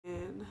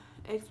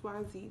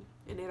XYZ,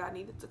 and that I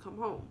needed to come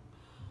home.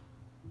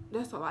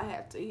 That's all I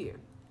had to hear.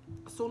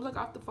 As soon as I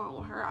got off the phone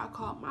with her, I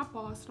called my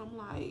boss and I'm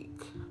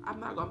like, I'm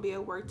not gonna be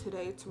at work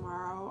today,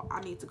 tomorrow.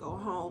 I need to go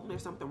home.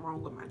 There's something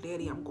wrong with my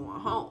daddy. I'm going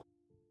home.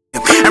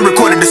 And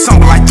recorded the song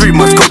for like 3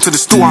 months. Go to the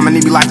store, I'ma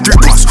need me like 3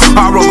 months.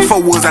 I rolled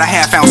 4 woods that I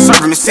half ounce,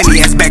 serving and send the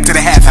ass back to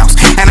the half house.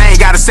 And I ain't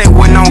gotta say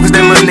what on, cause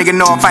that little nigga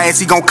know if I ask,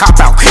 he gon' cop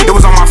out. It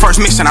was on my first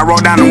mission, I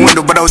rolled down the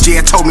window, but OG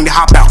had told me to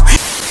hop out.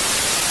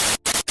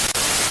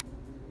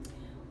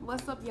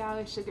 What's up, y'all?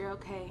 It's your girl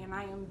Kay, and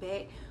I am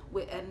back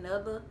with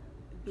another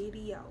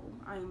video.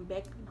 I am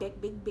back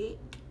big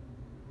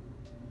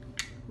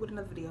with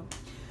another video.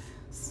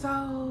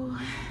 So,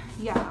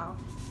 y'all,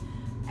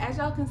 as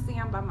y'all can see,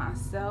 I'm by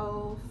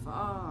myself.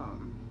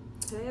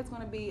 Today is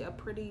going to be a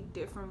pretty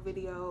different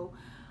video.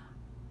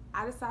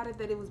 I decided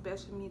that it was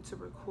best for me to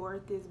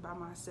record this by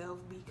myself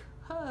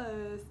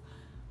because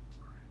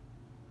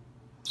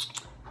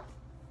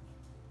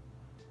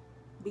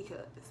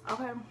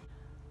okay,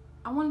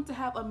 I wanted to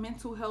have a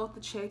mental health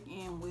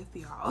check-in with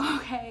y'all.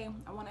 Okay,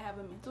 I want to have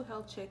a mental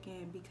health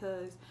check-in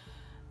because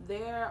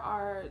there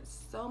are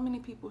so many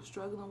people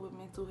struggling with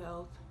mental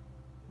health,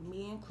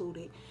 me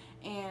included,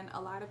 and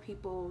a lot of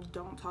people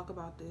don't talk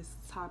about this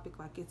topic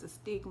like it's a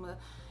stigma.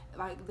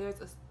 Like, there's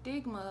a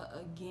stigma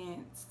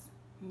against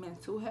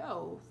mental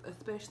health,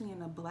 especially in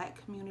the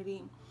Black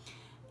community,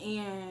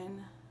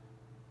 and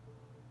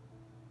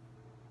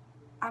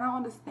I don't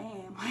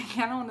understand. Like,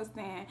 I don't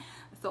understand.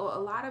 So a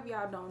lot of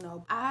y'all don't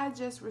know, I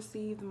just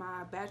received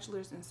my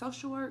bachelor's in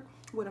social work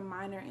with a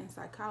minor in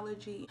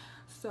psychology.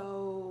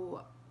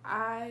 So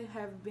I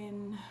have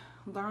been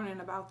learning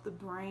about the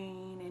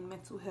brain and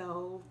mental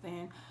health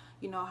and,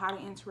 you know, how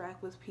to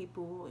interact with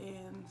people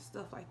and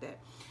stuff like that.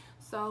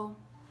 So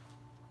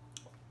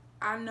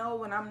I know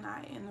when I'm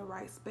not in the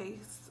right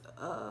space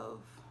of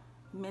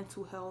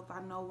mental health.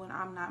 I know when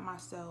I'm not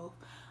myself.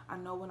 I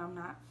know when I'm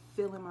not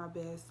feeling my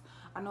best.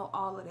 I know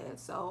all of that.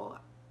 So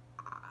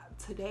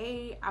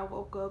today I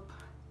woke up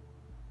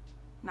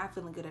not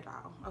feeling good at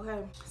all.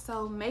 Okay,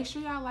 so make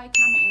sure y'all like,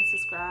 comment, and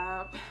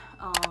subscribe.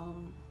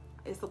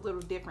 It's a little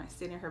different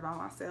sitting here by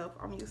myself.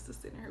 I'm used to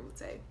sitting here with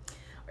Tay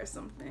or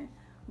something,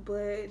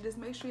 but just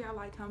make sure y'all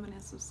like, comment,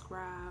 and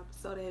subscribe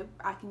so that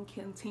I can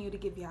continue to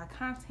give y'all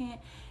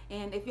content.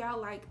 And if y'all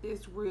like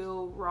this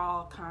real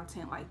raw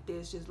content like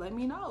this, just let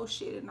me know,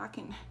 shit, and I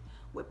can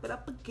whip it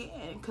up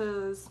again.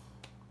 Cause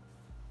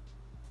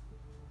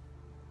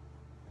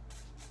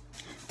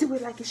do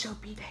it like it's your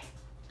B-day.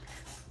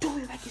 Do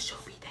it like it's your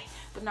B-day.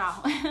 But no.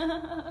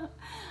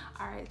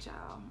 Alright,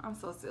 y'all. I'm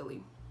so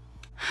silly.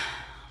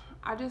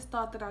 I just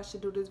thought that I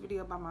should do this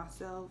video by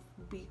myself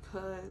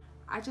because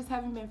I just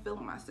haven't been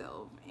feeling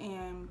myself.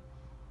 And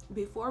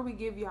before we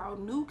give y'all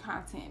new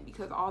content,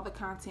 because all the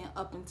content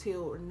up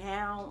until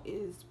now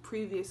is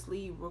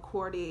previously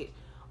recorded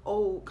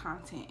old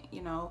content,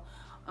 you know.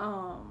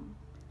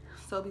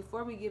 So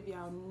before we give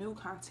y'all new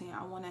content,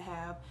 I want to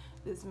have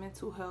this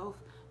mental health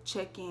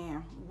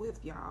check-in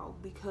with y'all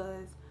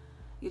because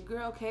your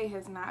girl Kay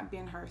has not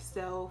been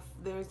herself.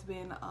 There's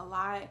been a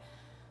lot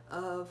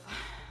of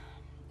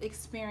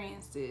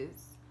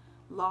experiences,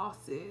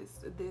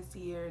 losses this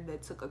year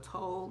that took a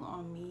toll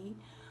on me,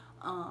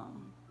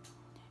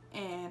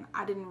 and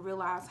I didn't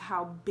realize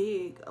how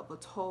big of a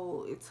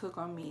toll it took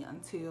on me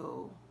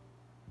until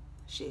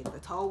shit, the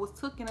toll was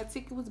took and a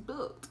ticket was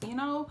booked, you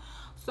know.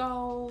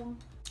 So,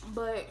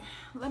 but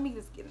let me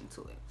just get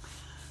into it.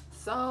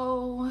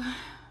 So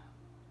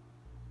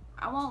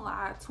I won't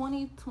lie,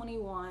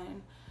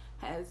 2021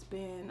 has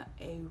been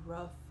a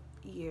rough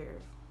year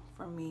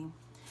for me.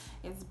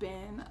 It's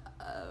been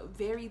a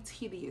very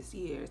tedious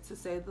year, to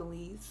say the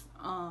least.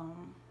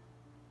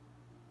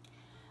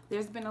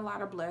 There's been a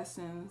lot of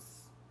blessings,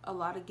 a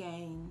lot of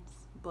gains,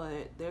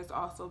 but there's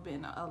also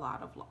been a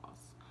lot of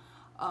loss.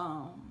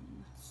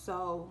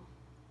 So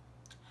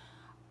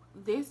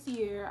this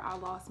year I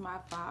lost my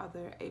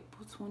father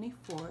April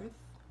 24th.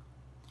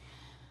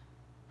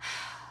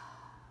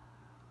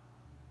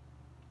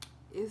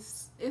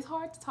 It's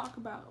hard to talk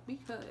about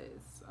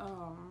because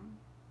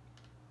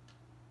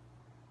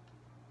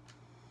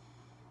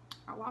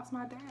I lost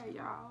my dad,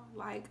 y'all.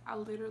 Like, I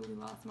literally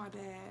lost my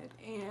dad,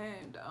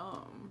 and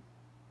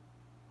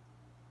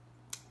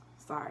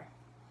sorry,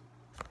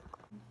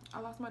 I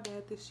lost my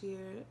dad this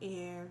year,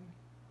 and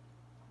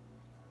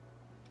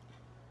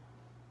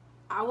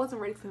I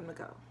wasn't ready for him to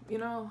go, you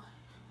know.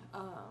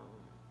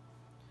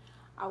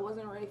 I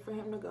wasn't ready for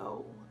him to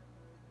go.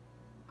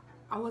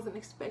 I wasn't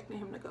expecting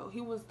him to go.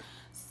 He was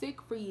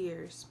sick for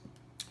years.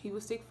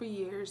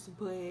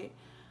 But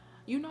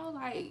you know,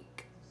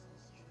 like,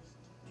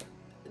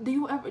 do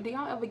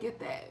y'all ever get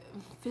that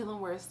feeling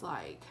where it's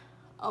like,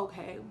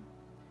 okay,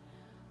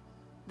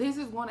 this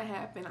is going to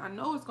happen. I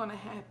know it's going to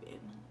happen.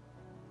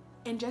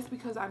 And just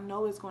because I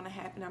know it's going to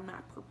happen, I'm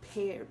not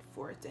prepared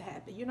for it to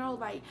happen. You know,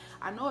 like,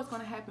 I know it's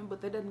going to happen,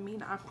 but that doesn't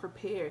mean I'm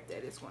prepared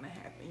that it's going to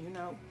happen, you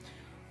know.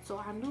 So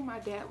I knew my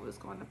dad was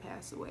going to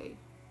pass away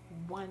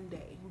one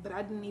day, but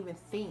I didn't even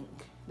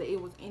think that it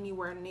was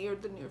anywhere near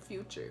the near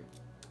future.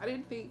 I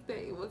didn't think that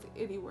it was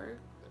anywhere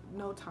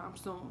no time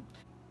soon.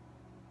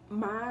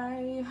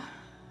 My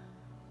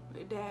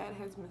dad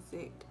has been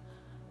sick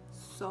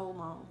so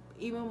long.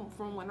 Even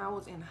from when I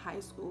was in high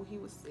school, he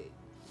was sick.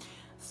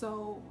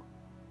 So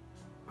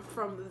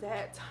from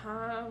that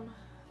time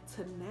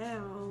to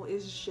now,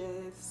 it's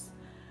just,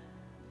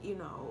 you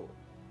know,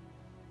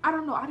 I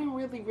don't know. I didn't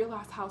really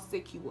realize how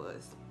sick he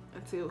was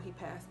until he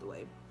passed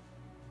away.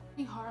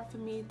 It's hard for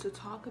me to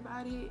talk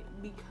about it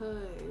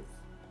because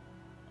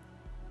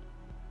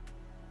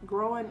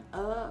growing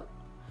up,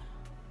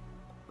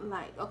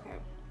 like, okay,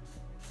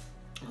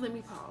 let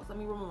me pause, let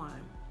me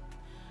rewind.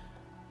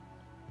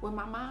 When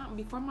my mom,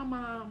 before my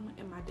mom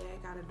and my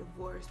dad got a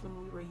divorce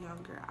when we were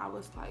younger, I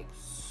was like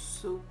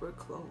super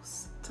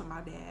close to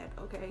my dad,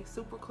 okay,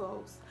 super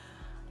close.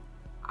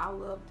 I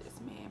love this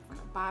man from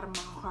the bottom of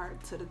my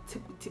heart to the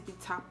tippy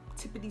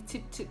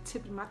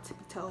my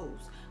tippy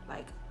toes.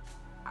 Like,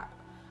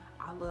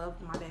 I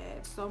loved my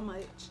dad so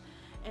much.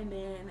 And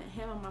then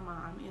him and my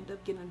mom ended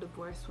up getting a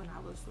divorce when I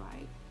was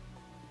like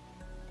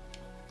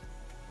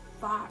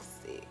 5,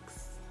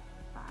 6,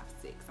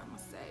 I'ma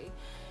say.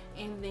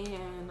 And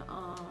then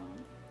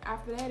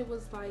after that, it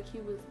was like he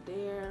was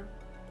there,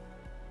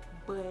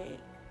 but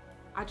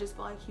I just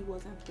felt like he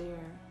wasn't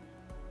there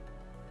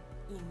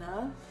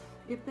enough,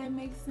 if that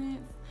makes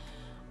sense.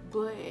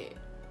 But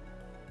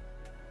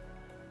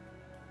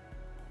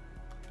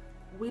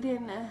we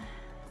didn't,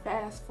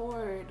 fast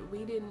forward,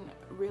 we didn't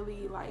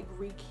really like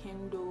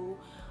rekindle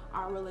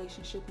our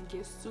relationship and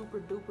get super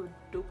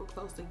duper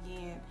close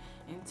again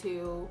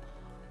until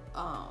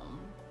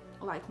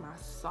like my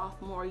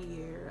sophomore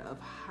year of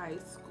high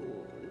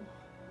school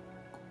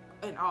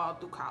and all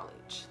through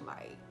college.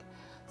 Like,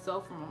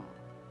 so from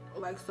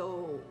like,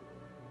 so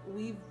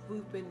we've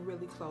been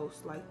really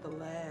close. Like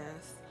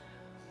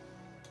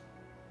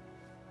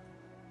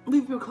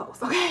we've been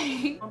close,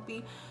 okay?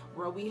 Bumpy,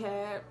 where we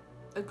had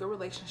a good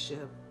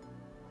relationship,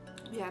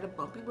 we had a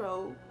bumpy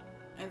road,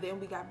 and then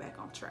we got back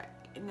on track.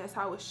 And that's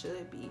how it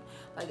should be.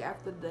 Like,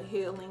 after the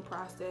healing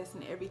process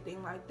and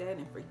everything like that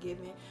and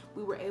forgiving,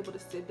 we were able to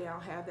sit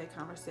down, have that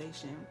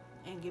conversation,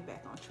 and get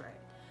back on track.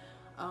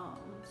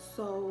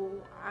 So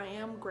I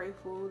am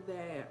grateful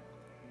that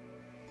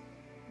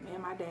me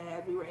and my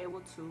dad, we were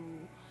able to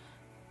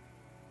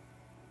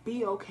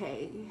be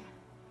okay.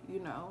 You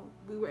know,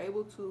 we were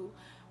able to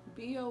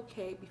be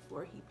okay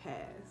before he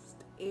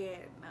passed.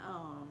 And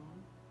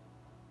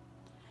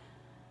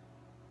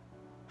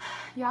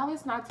y'all,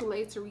 it's not too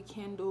late to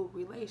rekindle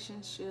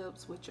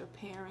relationships with your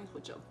parents,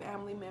 with your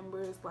family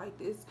members. Like,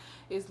 this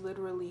is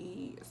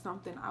literally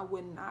something I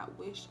would not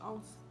wish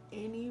on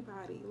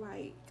anybody.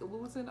 Like,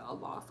 losing a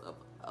loss of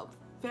a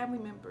family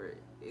member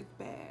is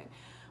bad,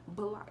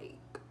 but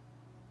like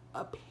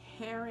a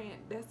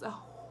parent, that's a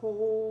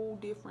whole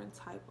different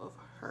type of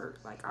hurt.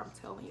 Like, I'm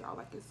telling y'all,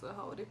 like, it's a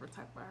whole different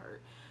type of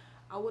hurt.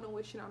 I wouldn't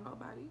wish it on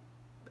nobody.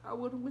 I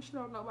wouldn't wish it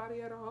on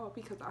nobody at all,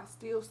 because I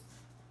still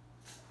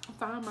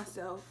find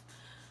myself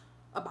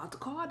about to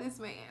call this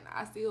man.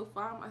 I still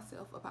find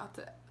myself about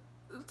to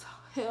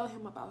tell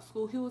him about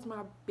school. He was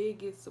my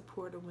biggest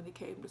supporter when it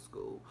came to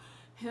school.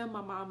 Him,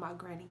 my mom, my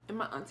granny, and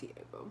my auntie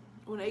Ava.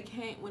 When it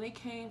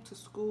came to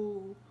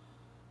school,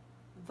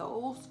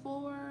 those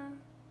four,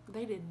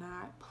 they did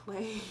not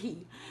play.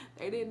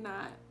 They did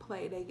not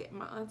play.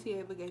 My auntie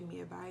Ava gave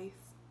me advice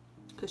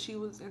because she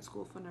was in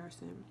school for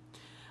nursing.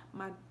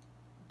 My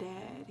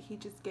dad, he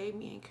just gave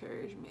me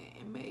encouragement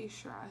and made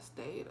sure I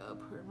stayed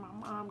up here. My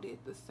mom did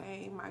the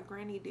same. My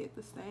granny did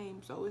the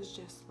same. So it's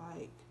just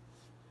like,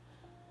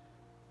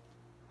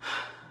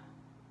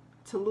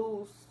 to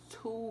lose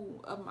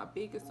 2 of my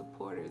biggest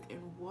supporters in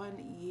 1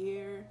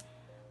 year,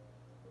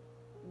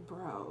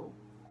 bro.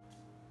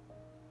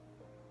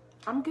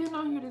 I'm getting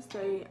on here to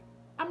say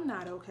I'm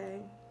not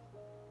okay.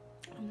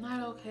 I'm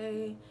not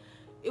okay.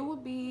 It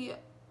would be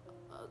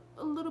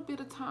a little bit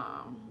of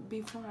time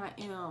before I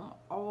am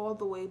all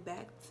the way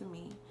back to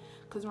me,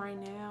 because right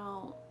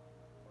now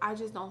I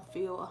just don't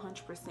feel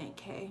 100%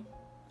 K.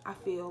 I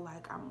feel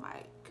like I'm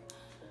like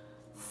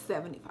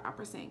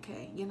 75%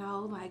 K, you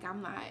know, like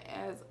I'm not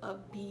as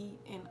upbeat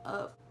and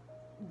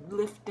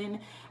uplifting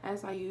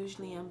as I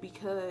usually am,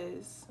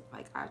 because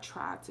like I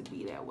try to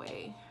be that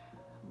way,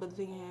 but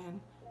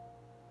then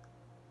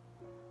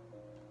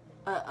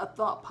a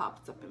thought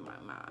pops up in my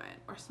mind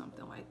or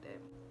something like that.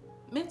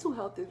 Mental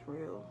health is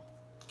real.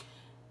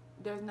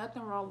 There's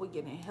nothing wrong with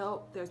getting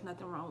help. There's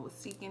nothing wrong with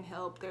seeking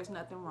help. There's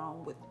nothing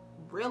wrong with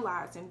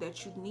realizing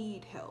that you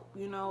need help.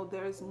 You know,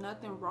 there's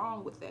nothing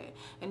wrong with that.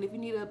 And if you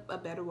need a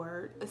better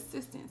word,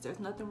 assistance. There's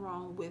nothing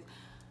wrong with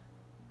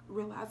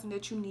realizing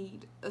that you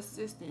need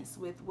assistance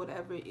with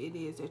whatever it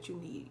is that you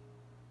need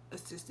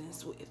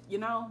assistance with. You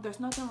know, there's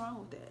nothing wrong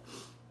with that.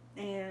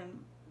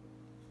 And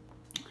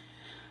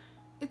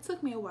it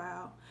took me a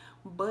while,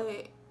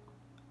 but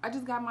I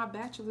just got my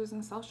bachelor's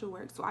in social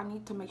work, so I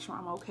need to make sure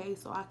I'm okay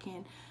so I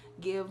can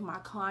give my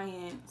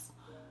clients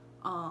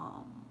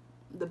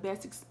the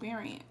best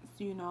experience,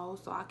 you know,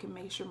 so I can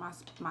make sure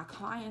my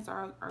clients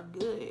are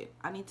good.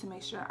 I need to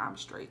make sure I'm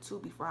straight too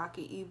before I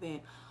can even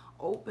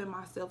open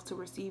myself to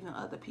receiving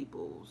other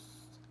people's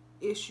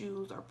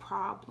issues or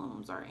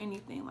problems or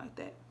anything like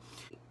that.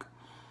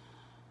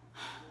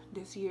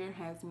 This year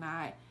has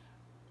not,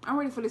 I'm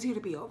ready for this year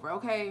to be over,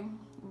 okay?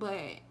 But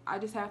I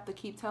just have to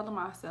keep telling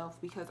myself,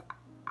 because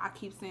I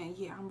keep saying,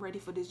 yeah, I'm ready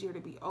for this year to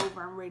be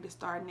over. I'm ready to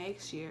start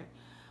next year.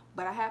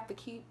 But I have to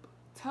keep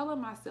telling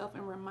myself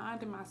and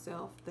reminding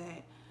myself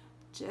that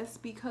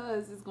just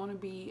because it's going to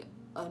be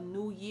a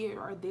new year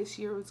or this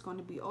year is going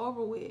to be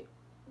over with,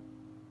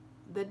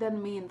 that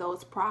doesn't mean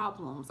those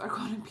problems are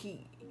going to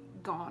be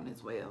gone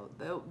as well.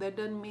 That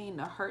doesn't mean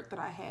the hurt that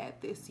I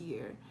had this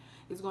year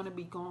is going to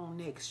be gone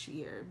next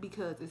year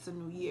because it's a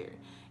new year.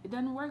 It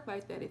doesn't work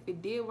like that. If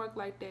it did work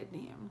like that,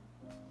 then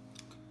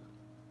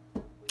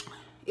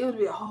it would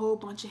be a whole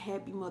bunch of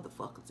happy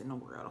motherfuckers in the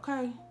world,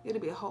 okay?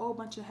 It'll be a whole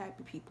bunch of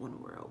happy people in the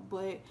world,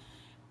 but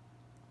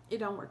it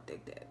don't work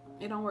like that.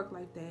 It don't work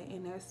like that,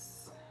 and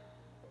that's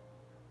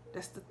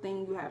the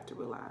thing you have to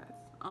realize.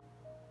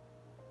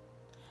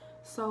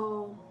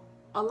 So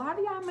a lot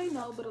of y'all may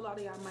know, but a lot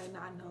of y'all might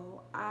not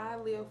know, I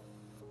live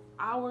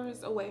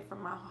hours away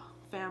from my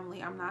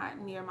family. I'm not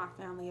near my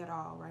family at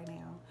all right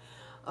now.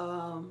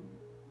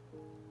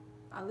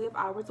 I live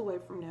hours away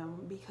from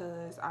them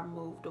because I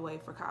moved away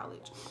for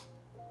college.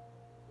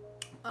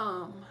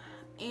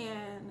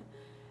 And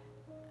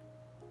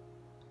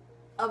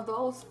of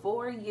those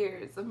 4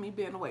 years of me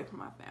being away from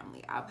my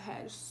family, I've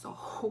had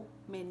so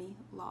many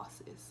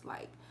losses,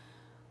 like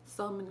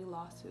so many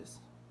losses.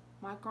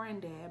 My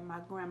granddad, my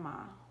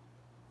grandma,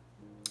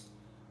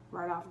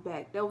 right off the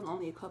bat, that was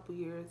only a couple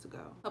years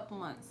ago, a couple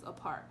months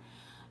apart.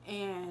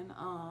 And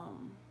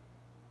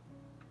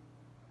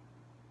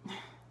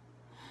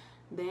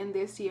then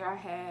this year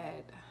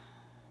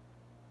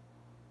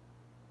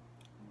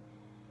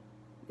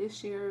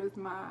is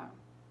my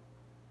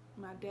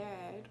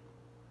dad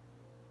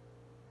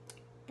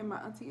and my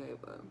auntie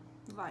Ava.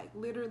 Like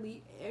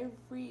literally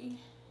every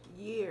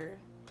year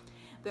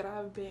that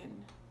I've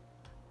been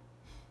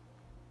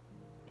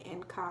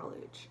in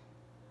college,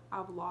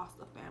 I've lost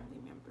a family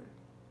member.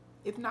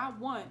 If not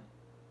one,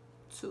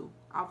 two,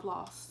 I've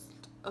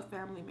lost a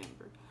family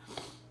member.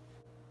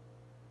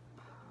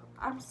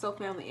 I'm so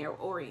family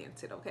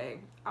oriented, okay?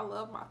 I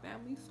love my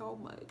family so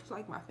much.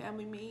 Like, my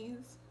family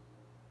means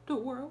the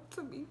world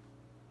to me.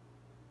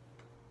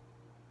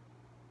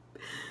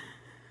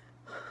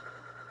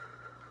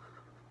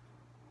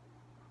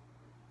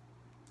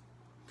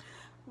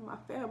 My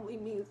family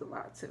means a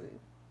lot to me.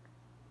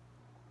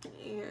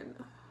 And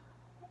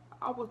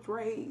I was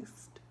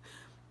raised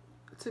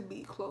to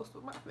be close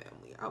with my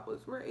family. I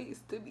was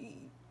raised to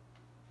be,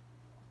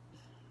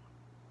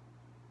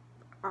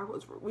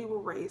 we were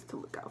raised to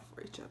look out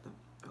for each other,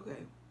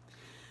 okay?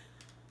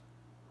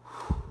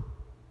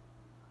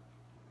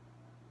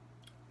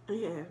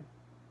 And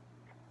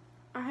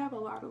I have a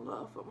lot of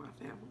love for my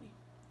family.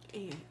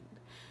 And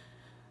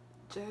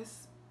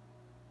just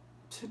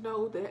to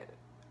know that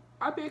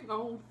I've been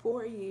gone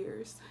 4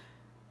 years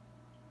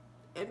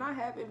and I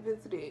haven't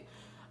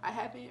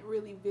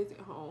really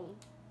visited home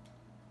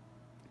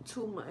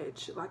too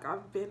much. Like,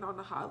 I've been on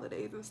the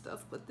holidays and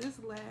stuff, but this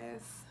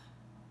last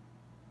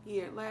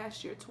year,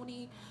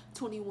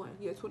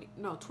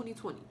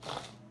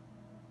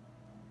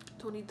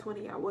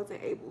 2020, I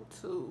wasn't able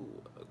to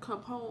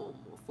come home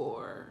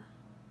for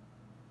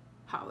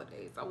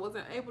holidays. I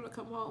wasn't able to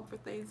come home for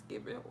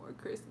Thanksgiving or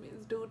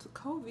Christmas due to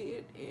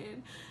COVID,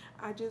 and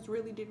I just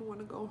really didn't want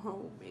to go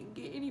home and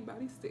get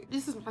anybody sick.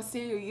 This is my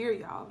senior year,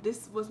 y'all.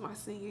 This was my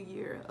senior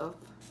year of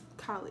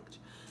college.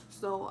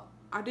 So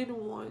I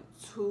didn't want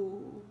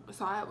to,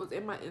 so I was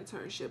in my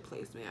internship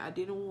placement. I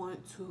didn't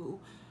want to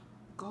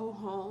go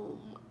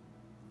home,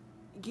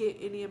 get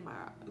any of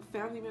my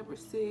family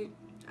members sick.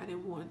 I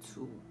didn't want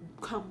to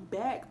come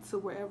back to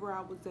wherever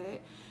I was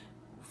at,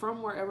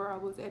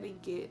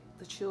 and get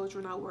the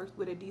children I worked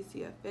with at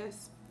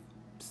DCFS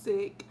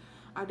sick.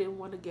 I didn't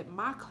want to get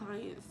my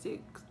clients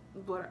sick,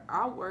 but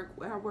I work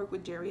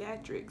with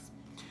geriatrics.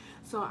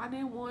 So I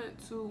didn't want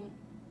to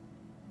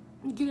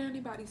get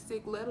anybody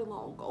sick, let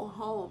alone go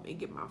home and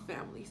get my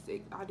family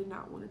sick. I did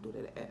not want to do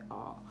that at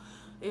all.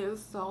 And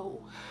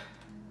so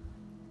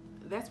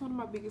that's one of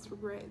my biggest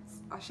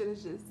regrets. I should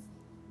have just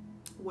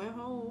went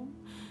home,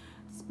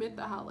 spent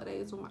the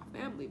holidays with my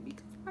family,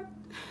 because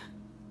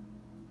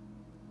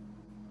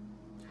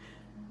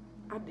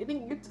I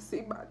didn't get to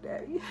see my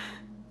daddy.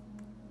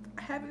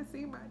 I haven't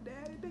seen my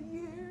dad in a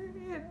year,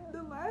 and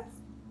the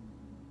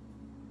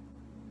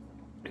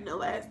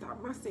last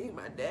time I seen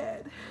my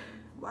dad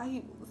while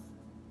he was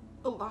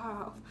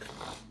alive,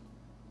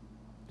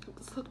 I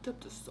was hooked up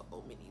to so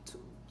many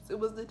tubes. It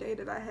was the day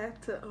that I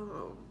had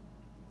to,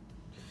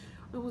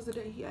 it was the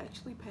day he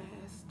actually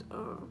passed.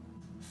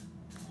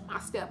 My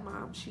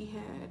stepmom, she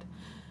had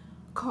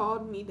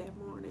called me that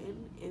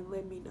morning and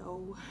let me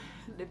know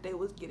that they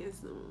was getting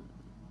some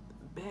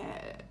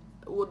bad,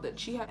 that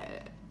she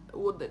had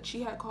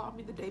called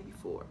me the day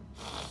before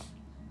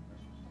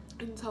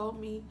and told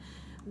me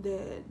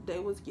that they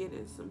was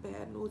getting some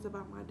bad news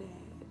about my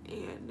dad,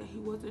 and that he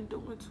wasn't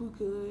doing too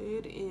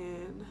good,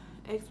 and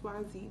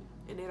XYZ,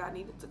 and that I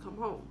needed to come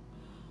home.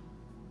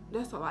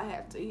 That's all I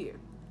had to hear.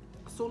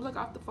 As soon as I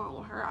got off the phone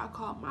with her, I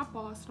called my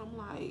boss and I'm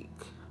like,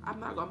 I'm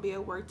not gonna be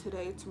at work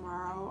today,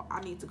 tomorrow.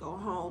 I need to go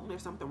home.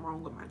 There's something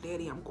wrong with my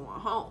daddy. I'm going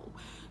home.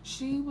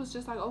 She was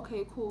just like,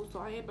 okay, cool. So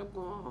I ended up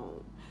going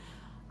home.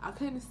 I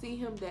couldn't see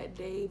him that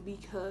day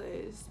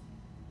because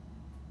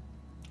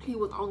he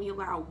was only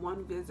allowed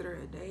one visitor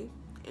a day.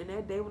 And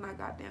that day when I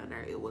got down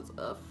there, it was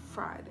a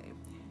Friday.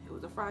 It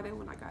was a Friday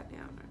when I got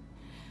down there.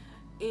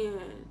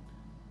 And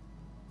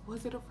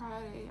was it a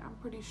Friday? I'm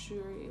pretty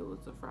sure it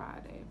was a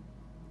Friday.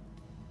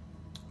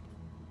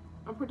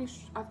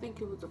 I think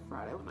it was a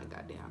Friday when I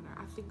got down there.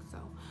 I think so.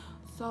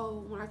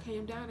 So when I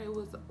came down there, it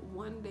was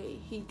one day.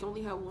 He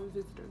only had one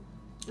visitor.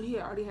 He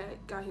already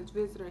got his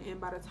visitor, and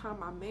by the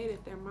time I made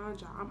it there, mind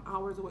you, I'm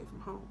hours away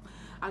from home.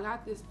 I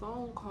got this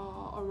phone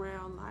call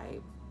around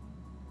like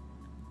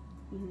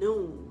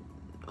noon,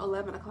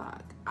 11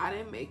 o'clock. I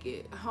didn't make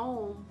it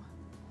home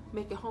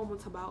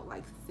until about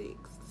like 6.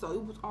 So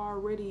it was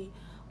already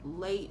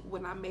late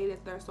when I made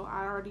it there. So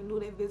I already knew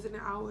that visiting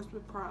hours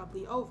were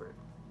probably over.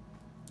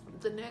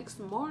 The next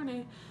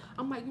morning,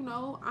 I'm like, you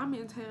know, I'm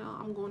in town.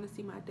 I'm going to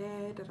see my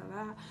dad, da da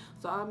da.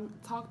 So I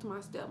talked to my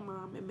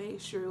stepmom and made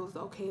sure it was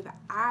okay that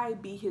I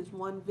be his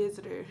one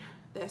visitor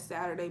that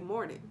Saturday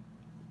morning.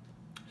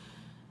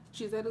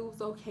 She said it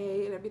was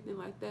okay and everything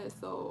like that.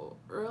 So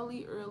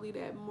early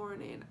that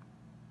morning,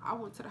 I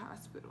went to the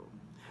hospital.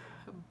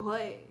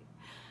 But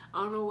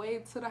on the way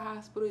to the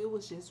hospital, it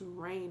was just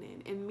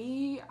raining. And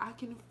me, I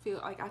could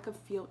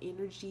feel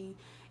energy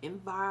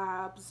and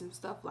vibes and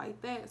stuff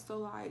like that. So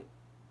like,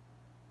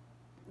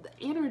 the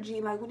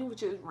energy, like when it was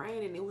just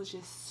raining, it was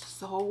just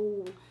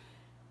so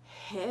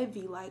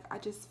heavy. Like I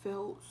just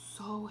felt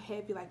so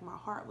heavy. Like my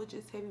heart was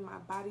just heavy, my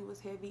body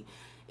was heavy.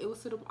 It was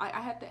sort of like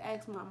I had to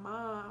ask my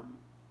mom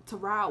to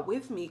ride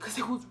with me because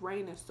it was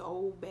raining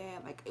so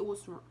bad. Like it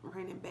was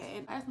raining bad.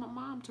 And I asked my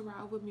mom to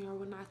ride with me or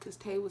whatnot because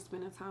Tay was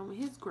spending time with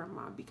his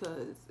grandma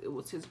because it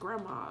was his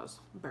grandma's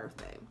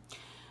birthday.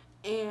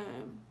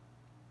 And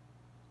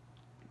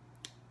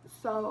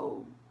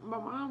so my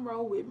mom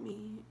rode with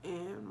me,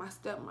 and my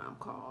stepmom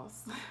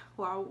calls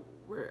while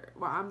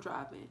I'm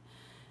driving,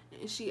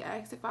 and she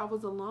asked if I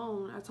was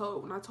alone. When I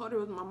told her it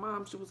was my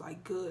mom, she was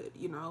like, good,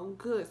 you know,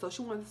 good. So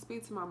she wanted to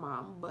speak to my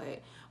mom,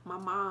 but my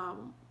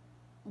mom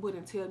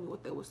wouldn't tell me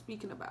what they were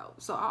speaking about.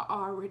 So I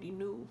already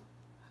knew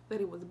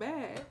that it was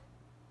bad.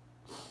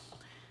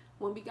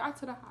 When we got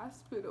to the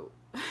hospital,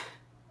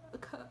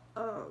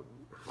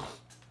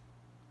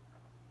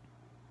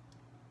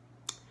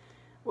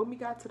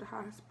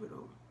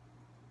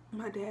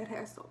 my dad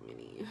had so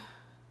many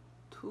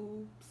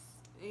tubes,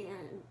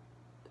 and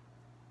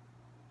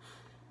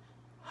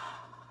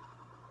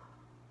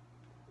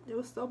there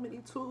was so many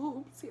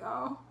tubes,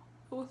 y'all.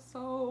 There was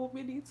so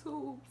many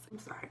tubes. I'm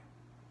sorry.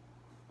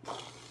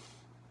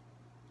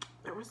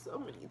 There were so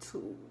many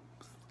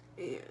tubes,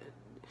 and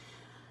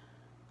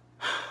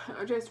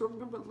I just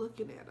remember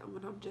looking at them,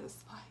 and I'm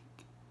just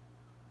like,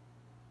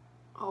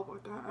 oh my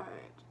God,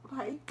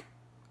 like,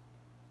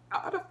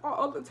 out of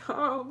all the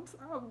times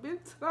I've been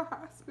to the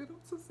hospital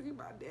to see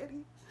my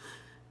daddy,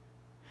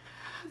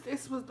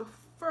 this was the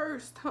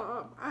first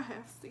time I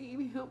have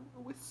seen him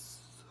with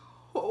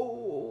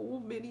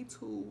so many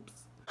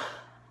tubes.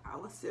 I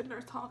was sitting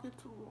there talking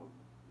to him,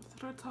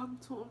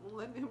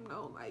 letting him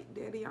know, like,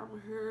 Daddy,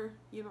 I'm here,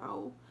 you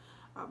know,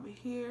 I'm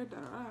here, da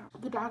da da.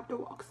 The doctor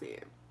walks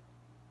in,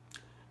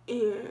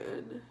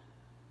 and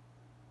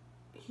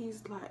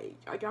he's like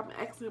I'm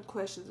asking him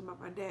questions about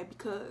my dad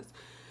because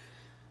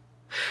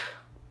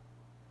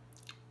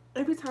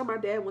every time my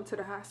dad went to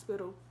the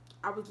hospital,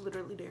 I was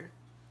literally there.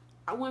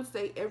 I wouldn't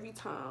say every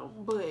time,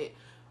 but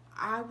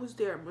I was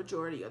there a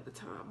majority of the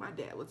time my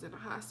dad was in the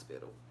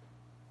hospital.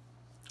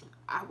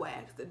 I would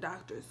ask the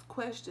doctors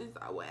questions.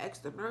 I would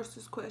ask the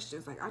nurses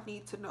questions. Like, I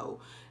need to know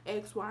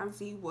X, Y, and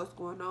Z, what's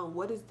going on?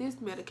 What is this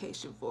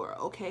medication for?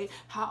 Okay,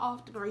 how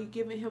often are you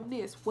giving him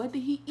this? What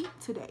did he eat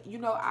today? You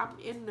know, I'm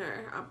in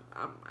there.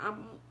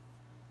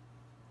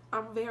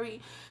 I'm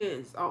very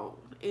hands-on,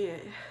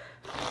 and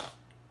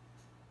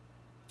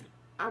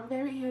I'm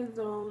very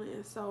hands-on,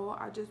 and so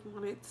I just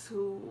wanted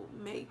to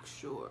make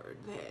sure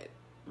that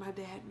my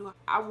dad knew.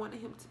 I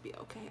wanted him to be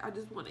okay. I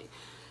just wanted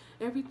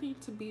everything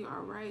to be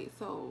all right.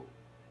 So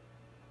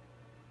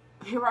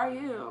here I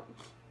am.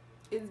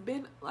 It's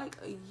been like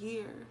a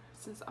year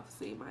since I've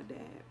seen my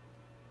dad,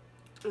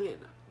 and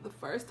the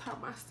first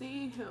time I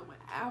seen him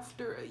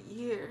after a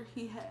year,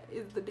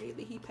 is the day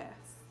that he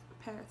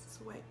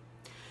passed away.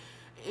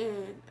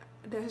 And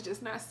that's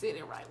just not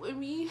sitting right with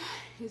me.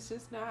 It's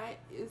just not.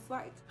 It's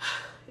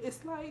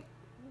like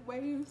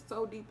weighing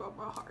so deep on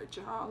my heart,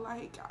 y'all.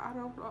 Like, I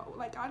don't know.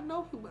 Like, I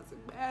know he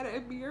wasn't mad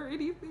at me or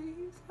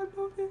anything. I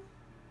know that.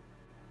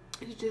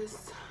 It's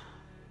just,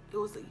 it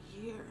was a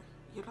year,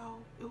 you know.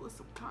 It was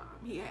some time.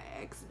 He had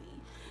asked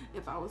me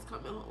if I was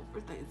coming home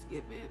for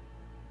Thanksgiving.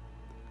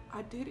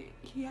 I didn't.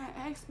 He had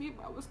asked me if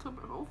I was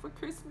coming home for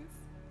Christmas.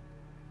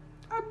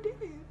 I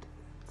didn't.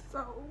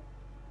 So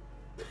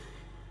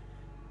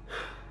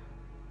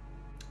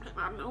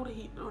I know that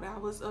he know that I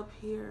was up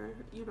here,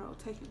 you know,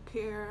 taking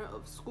care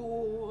of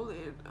school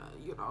and,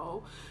 you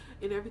know,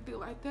 and everything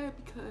like that,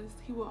 because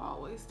he will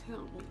always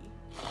tell me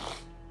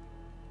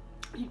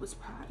he was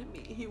proud of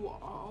me. He will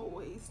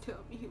always tell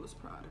me he was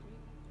proud of me.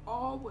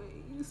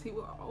 Always. He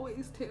will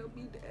always tell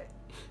me that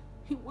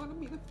he wanted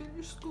me to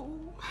finish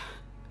school.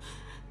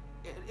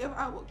 And if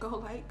I would go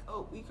like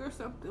a week or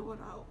something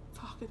without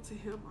talking to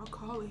him or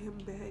calling him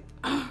back,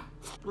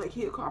 like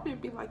he'll call me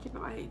and be like, you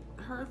know, I ain't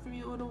heard from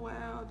you in a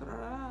while, da da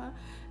da.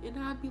 And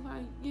I'd be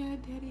like, yeah,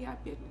 Daddy,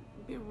 I've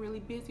been really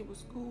busy with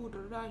school, da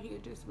da da. He'll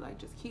just be like,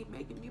 just keep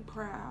making me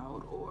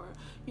proud, or,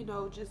 you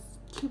know, just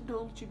keep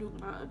doing what you do,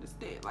 and I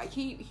understand. Like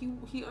he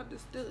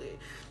understood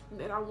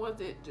that I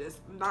wasn't just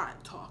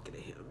not talking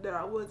to him, that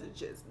I wasn't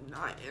just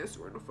not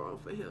answering the phone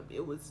for him.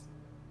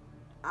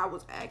 I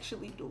was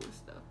actually doing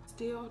stuff.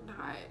 Still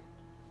not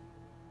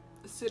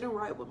sitting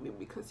right with me,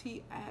 because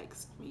he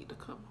asked me to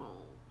come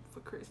home for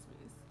Christmas.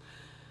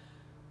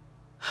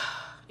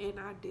 And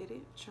I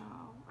didn't,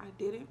 y'all. I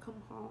didn't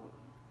come home.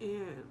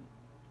 And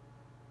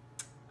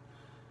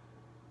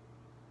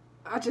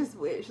I just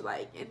wish,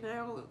 like, and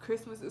now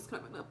Christmas is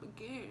coming up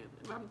again.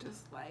 And I'm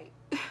just like,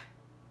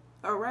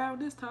 around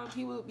this time,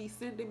 he will be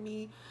sending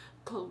me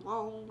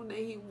cologne that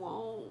he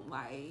want,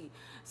 like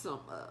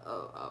some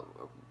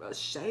a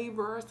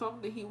shaver or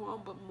something that he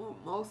want, but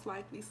most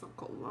likely some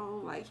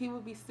cologne. Like, he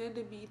would be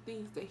sending me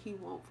things that he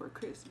want for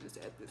Christmas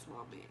at this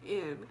moment.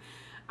 And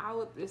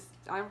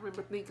I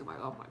remember thinking like,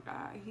 oh my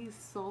God, he's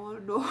so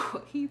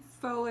annoying. He's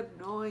so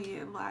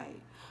annoying. Like,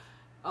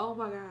 oh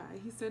my God,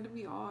 he's sending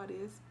me all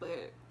this.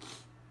 But,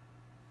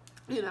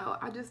 you know,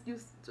 I just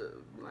used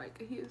to, like,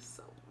 he is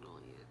so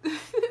annoying.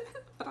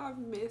 But I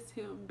miss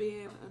him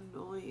being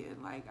annoying.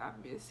 Like, I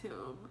miss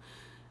him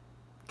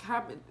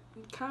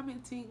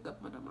commenting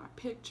up under my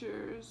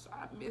pictures.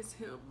 I miss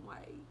him,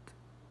 like,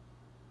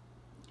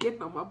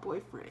 getting on my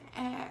boyfriend's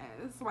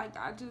ass. Like,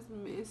 I just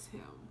miss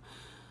him.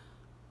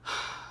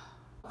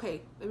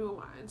 Okay, let me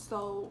rewind.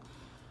 So,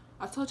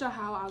 I told y'all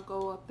how I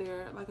go up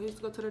there. Like, I used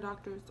to go to the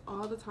doctors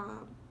all the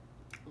time.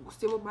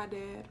 Still with my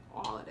dad,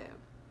 all of that.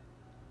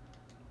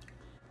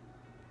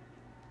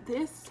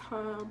 This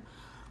time,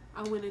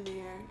 I went in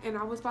there, and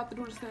I was about to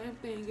do the same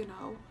thing, you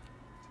know.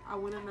 I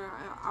went in there.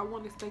 I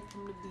wouldn't expect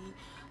him to be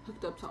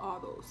hooked up to all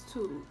those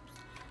tubes.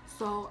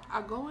 So,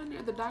 I go in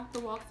there. The doctor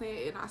walks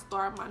in, and I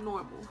start my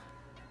normal.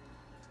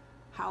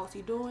 How's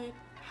he doing?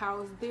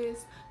 How's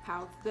this?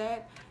 How's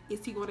that?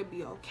 Is he going to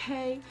be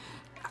okay?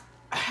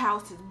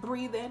 How's his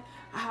breathing?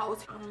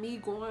 How's me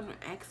going and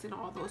asking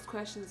all those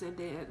questions, and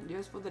then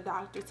just for the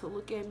doctor to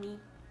look at me.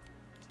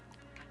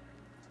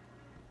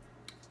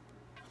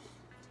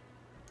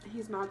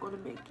 He's not going to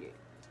make it.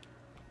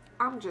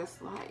 I'm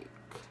just like,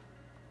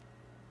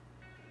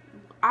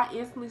 I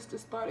instantly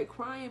just started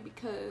crying,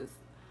 because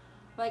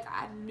like,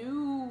 I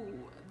knew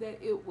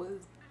that it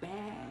was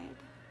bad,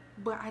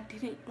 but I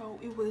didn't know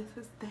it was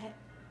just that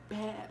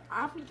bad.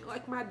 I'm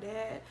like, my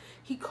dad,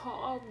 he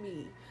called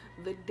me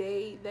the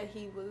day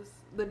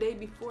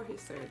before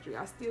his surgery.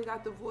 I still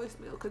got the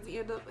voicemail, because he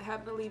ended up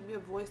having to leave me a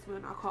voicemail,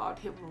 and I called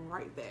him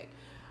right back.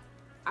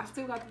 I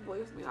still got the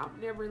voicemail.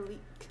 I've never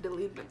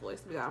deleted the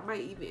voicemail. I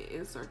might even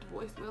insert the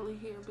voicemail in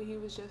here, but he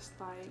was just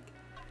like,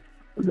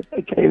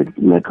 okay,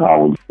 the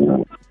call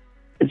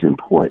is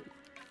important.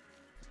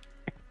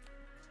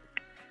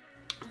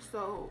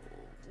 So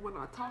when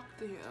I talked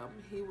to him,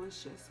 he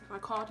was just, I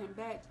called him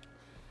back,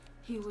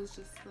 he was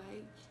just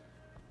like,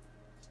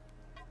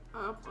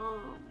 I'm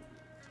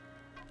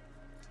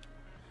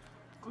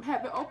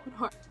having open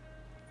heart.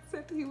 He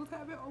said that he was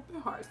having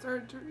open heart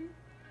surgery.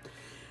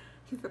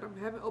 He said, I'm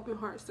having open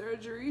heart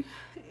surgery.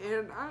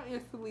 And I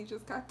instantly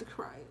just got to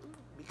crying,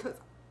 because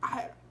I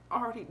had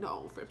already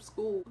known from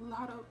school, a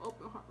lot of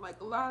open heart,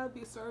 like a lot of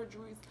these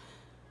surgeries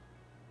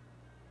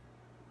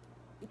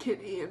can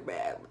end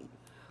badly.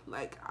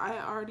 Like, I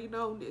already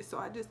known this, so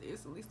I just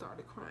instantly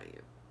started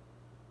crying.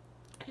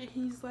 And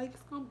he's like,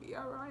 it's gonna be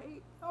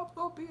alright. I'm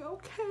gonna be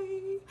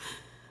okay.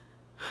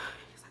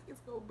 He's like,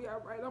 it's gonna be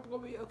alright. I'm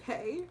gonna be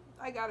okay.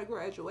 I got a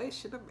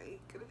graduation to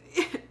make.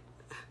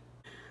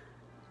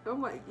 I'm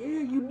like, yeah,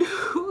 you do.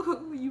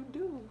 You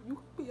do. You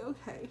can be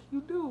okay. You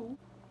do.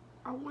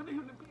 I wanted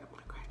him to be at my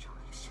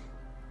graduation.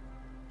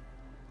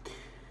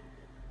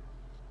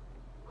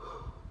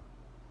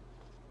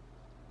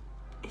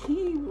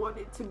 He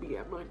wanted to be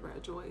at my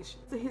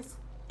graduation.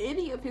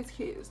 Any of his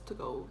kids to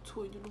go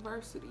to a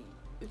university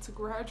and to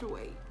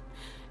graduate.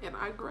 And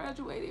I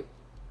graduated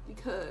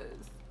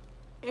because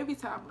every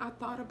time I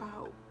thought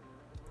about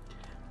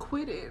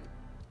quitting,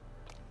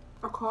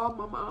 I called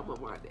my mom or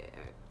my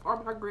dad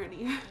or my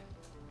granny.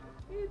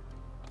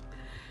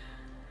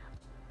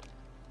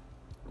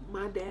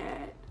 My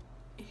dad,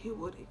 he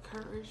would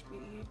encourage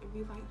me and be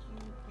like,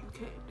 you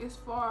came this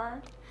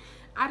far.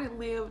 I didn't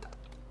live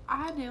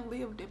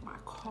in my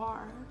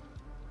car.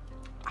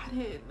 I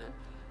didn't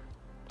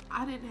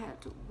have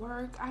to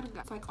work. I didn't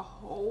got like a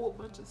whole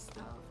bunch of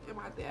stuff. And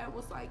my dad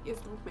was like, it's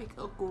gonna make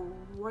a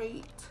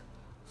great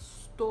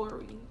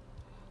story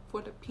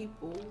for the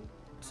people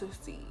to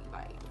see,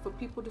 like for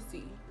people to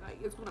see. Like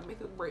it's gonna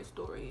make a great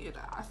story. And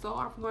so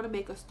I'm gonna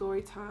make a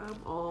story time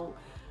on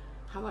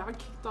how I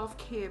kicked off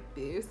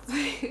campus,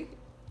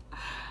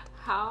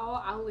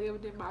 how I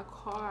lived in my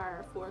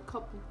car for a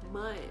couple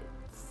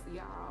months,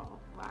 y'all.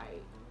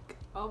 Like,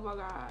 oh my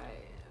God,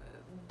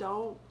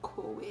 don't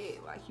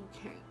quit. Like, you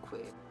can't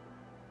quit.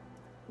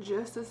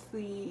 Just to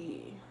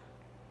see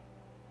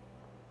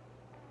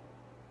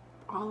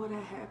all of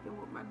that happen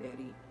with my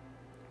daddy,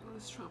 it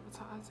was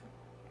traumatizing.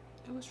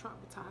 It was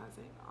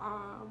traumatizing.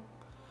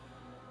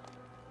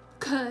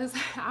 Cause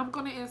I'm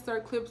gonna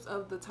insert clips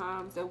of the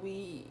times that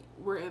we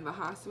were in the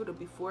hospital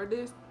before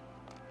this.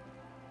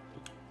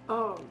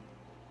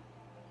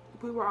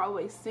 We were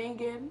always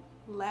singing,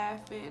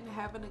 laughing,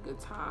 having a good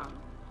time.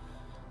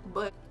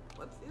 But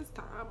this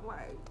time,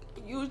 like,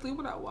 usually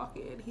when I walk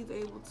in, he's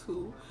like,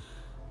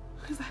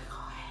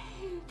 oh,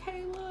 hey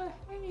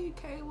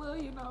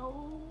Kayla, you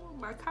know,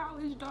 my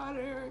college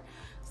daughter,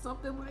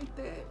 something like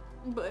that.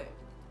 But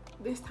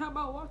this time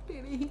I walked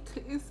in and he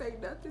couldn't say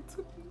nothing to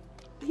me.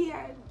 He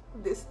had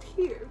this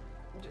tear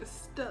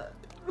just stuck.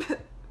 It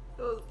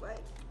was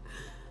like,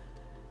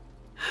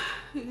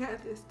 he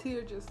had this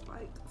tear just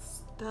like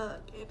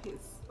stuck in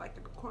his, like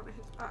in the corner of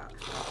his eye.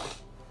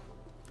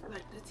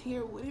 Like the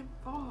tear wouldn't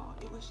fall.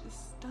 It was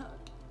just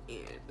stuck.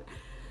 And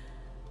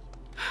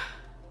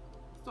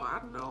so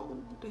I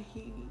know that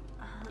he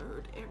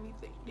heard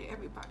everything that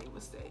everybody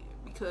was saying,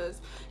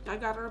 because I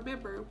gotta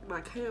remember when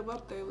I came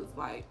up there, it was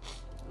like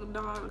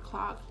 9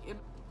 o'clock, and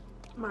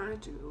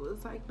mind you, it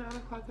was like 9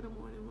 o'clock in the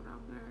morning when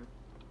I'm there.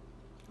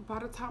 By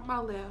the time I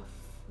left,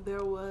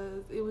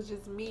 it was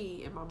just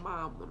me and my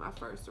mom when I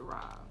first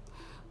arrived.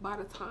 By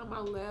the time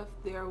I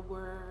left, there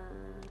were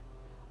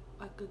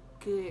like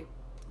a good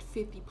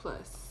 50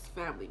 plus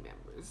family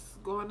members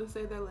going to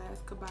say their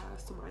last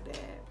goodbyes to my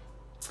dad.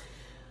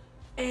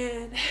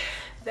 And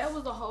that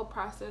was a whole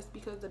process,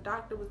 because the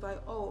doctor was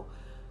like, oh,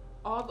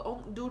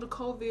 due to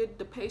COVID,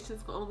 the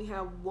patients can only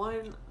have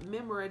one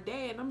member a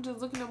day. And I'm just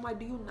looking at them like,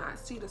 do you not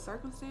see the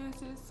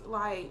circumstances?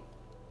 Like,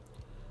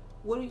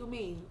 what do you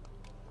mean?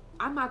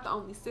 I'm not the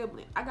only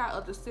sibling. I got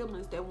other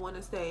siblings that want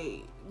to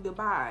say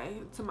goodbye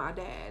to my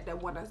dad,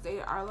 that want to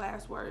say our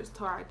last words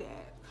to our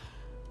dad.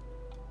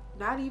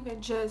 Not even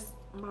just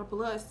my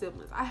blood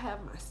siblings. I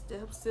have my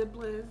step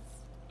siblings,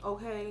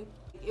 okay?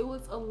 It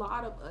was a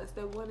lot of us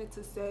that wanted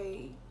to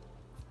say,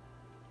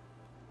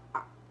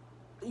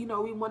 you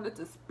know, we wanted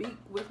to speak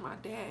with my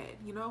dad,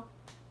 you know,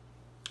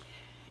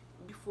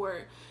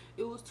 before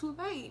it was too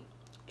late.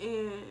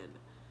 And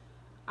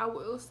I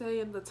will say,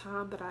 in the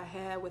time that I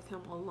had with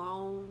him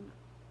alone,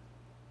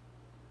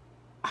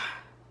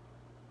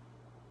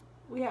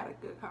 we had a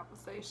good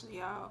conversation,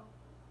 y'all.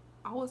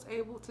 I was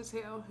able to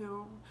tell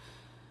him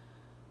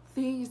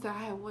things that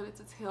I had wanted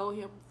to tell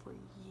him for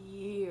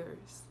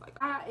years. Like,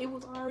 it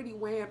was already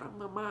weighing on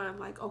my mind,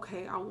 like,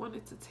 okay, I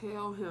wanted to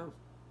tell him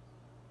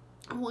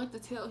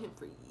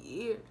for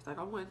years. Like,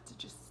 I wanted to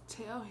just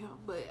tell him,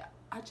 but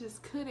I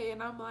just couldn't.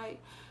 And I'm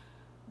like,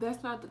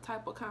 that's not the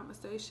type of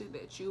conversation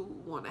that you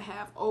want to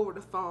have over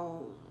the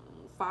phone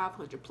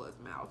 500 plus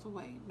miles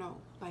away. No,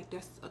 like,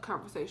 that's a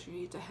conversation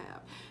you need to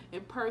have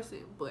in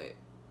person. But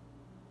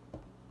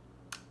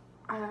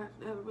I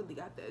never really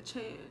got that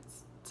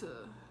chance to.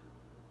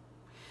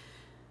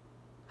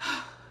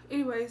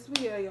 Anyways, but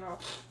yeah, y'all.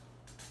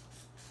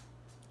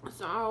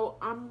 So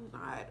I'm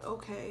not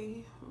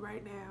okay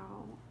right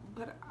now,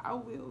 but I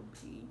will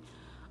be.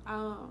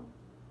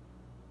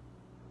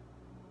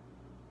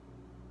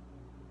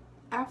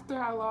 After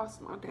I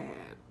lost my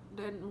dad,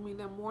 that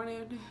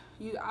morning,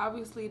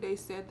 obviously they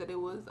said that it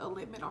was a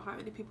limit on how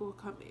many people would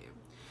come in.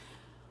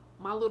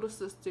 My little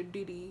sister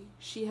Didi,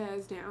 she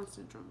has Down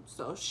syndrome,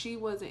 so she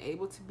wasn't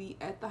able to be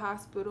at the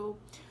hospital.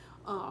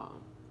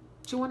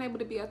 She wasn't able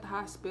to be at the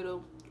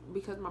hospital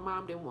because my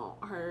mom didn't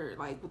want her,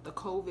 like, with the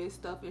COVID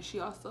stuff, and she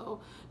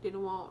also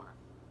didn't want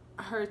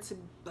her to,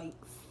 like,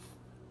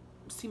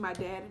 see my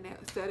dad in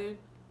that setting.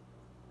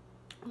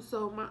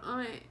 So my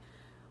aunt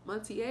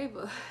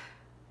Montieva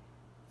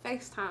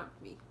FaceTimed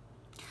me,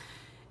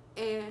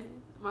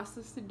 and my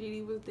sister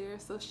Didi was there,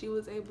 so she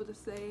was able to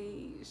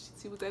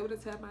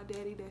tell my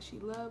daddy that she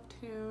loved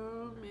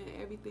him and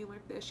everything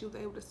like that. She was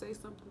able to say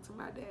something to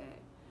my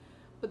dad.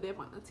 But then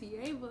my auntie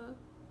Ava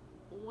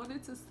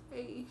wanted to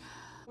say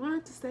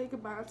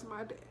goodbye to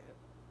my dad,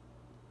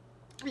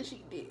 and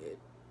she did,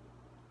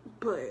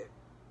 but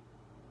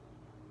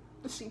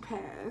she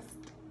passed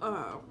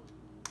a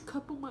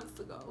couple months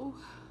ago.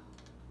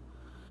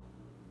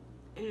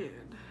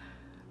 And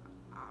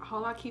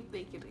all I keep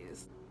thinking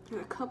is, in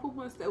a couple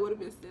months that would have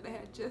been said, I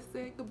had just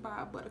said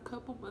goodbye, but a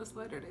couple months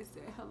later they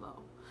said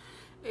hello.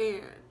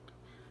 And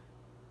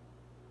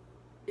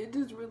it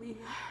just really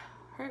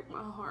hurt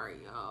my heart,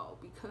 y'all,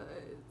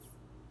 because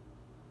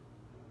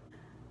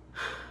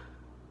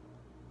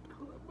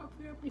I love my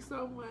family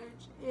so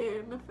much.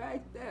 And the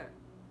fact that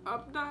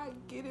I'm not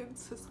getting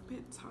to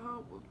spend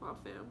time with my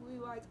family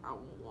like I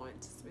want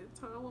to spend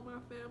time with my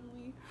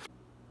family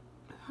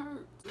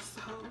hurts.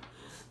 So,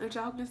 as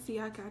y'all can see,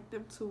 I got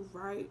them two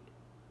right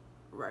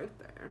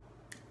there.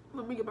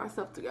 Let me get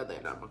myself together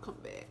and I'm gonna come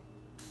back.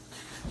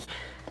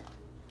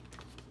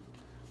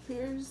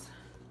 Here's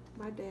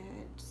my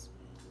dad's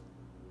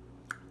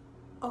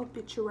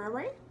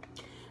obituary.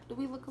 Do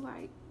we look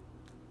alike?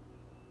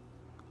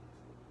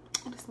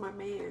 This is my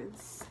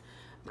man's,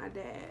 my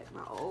dad,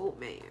 my old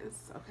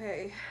man's,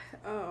 okay?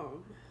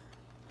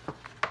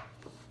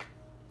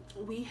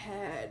 We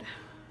had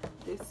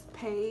this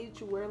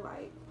page where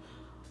like,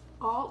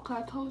 cause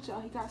I told y'all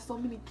he got so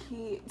many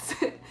kids.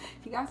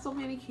 He got so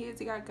many kids,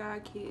 he got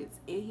god kids,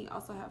 and he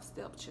also have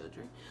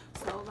stepchildren.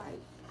 So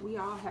like, we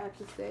all had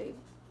to say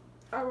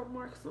our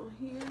remarks on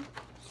here.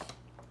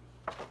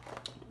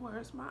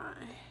 Where's mine?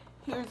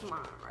 Here's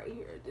mine right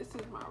here. This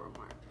is my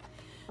remark.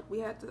 We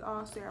had to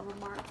all say our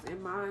remarks,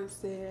 and mine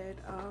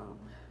said,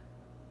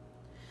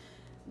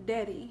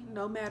 Daddy,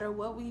 no matter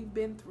what we've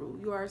been through,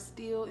 you are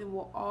still and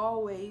will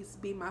always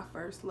be my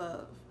first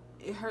love.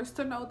 It hurts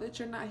to know that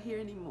you're not here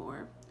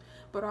anymore,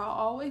 but I'll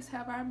always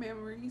have our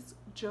memories,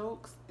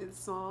 jokes, and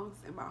songs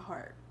in my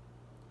heart.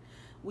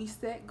 We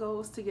set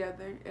goals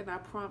together, and I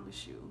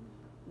promise you,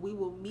 we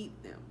will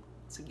meet them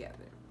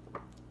together.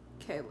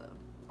 Caleb.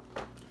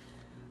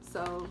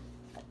 So,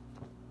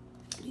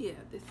 yeah,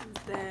 this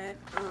is that.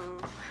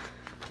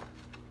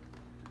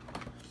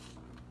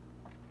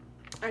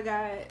 I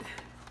got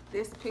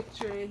this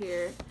picture in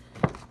here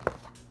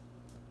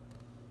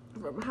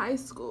from high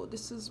school.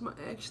 This is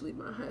actually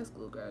my high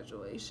school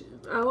graduation.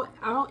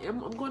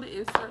 I'm going to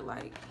insert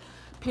like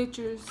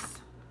pictures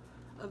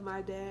of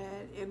my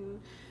dad and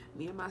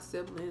me and my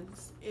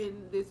siblings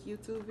in this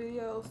YouTube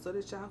video so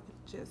that y'all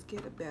can just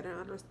get a better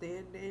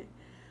understanding.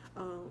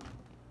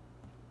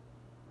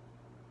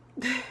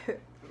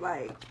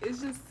 Like,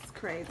 it's just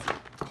crazy.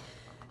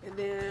 And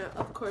then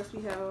of course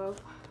we have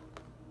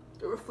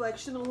the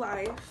reflection of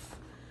life.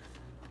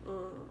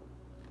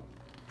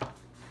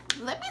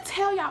 Let me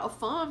tell y'all a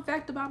fun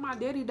fact about my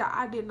daddy that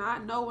I did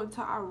not know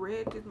until I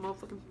read this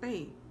motherfucking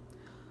thing.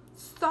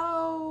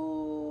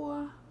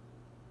 So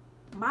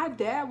my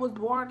dad was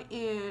born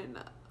in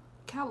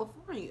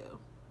California.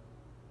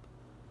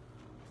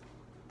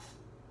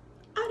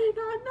 I did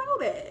not know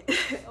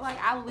that. Like,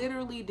 I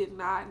literally did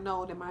not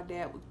know that my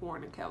dad was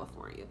born in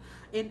California.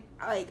 In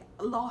like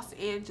Los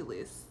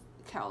Angeles,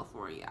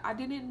 California. I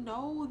didn't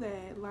know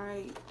that.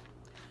 Like,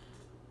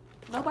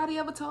 nobody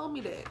ever told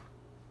me that.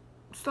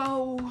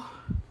 So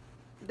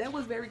that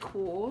was very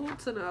cool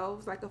to know. It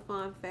was like a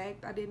fun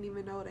fact. I didn't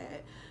even know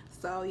that.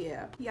 So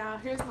yeah. Y'all,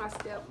 here's my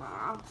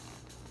stepmom.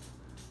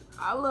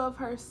 I love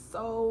her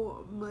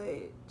so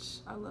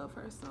much. I love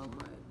her so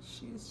much.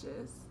 She's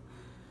just,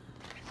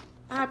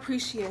 I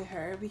appreciate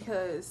her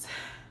because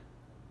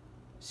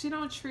she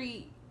don't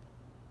treat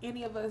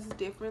any of us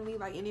differently,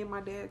 like any of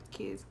my dad's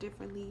kids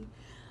differently.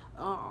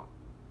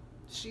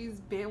 She's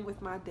been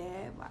with my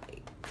dad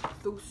like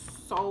through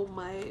so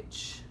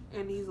much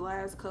in these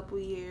last couple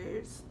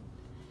years,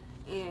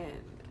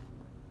 and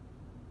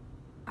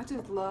I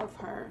just love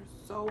her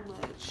so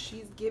much.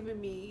 She's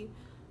given me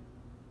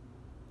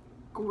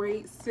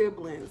great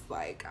siblings.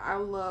 Like, I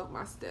love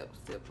my step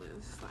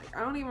siblings. Like, I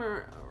don't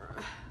even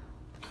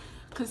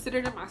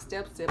consider them my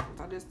step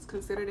siblings. I just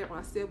consider them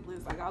my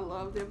siblings. Like, I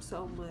love them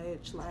so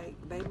much. Like,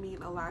 they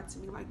mean a lot to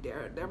me. Like,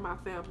 they're my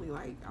family.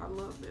 Like, I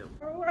love them.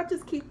 I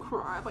just keep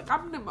crying. Like,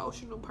 I'm an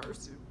emotional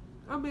person.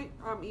 I'm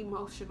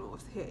emotional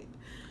as heck.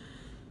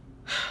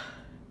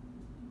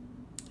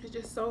 It's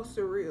just so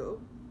surreal.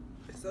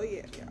 So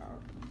yeah, y'all,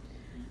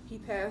 he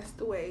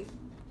passed away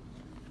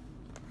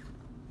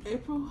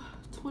April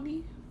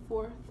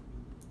 24th,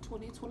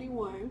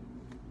 2021,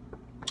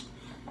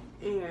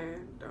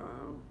 and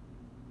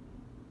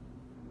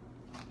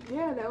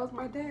yeah, that was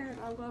my dad.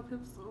 I love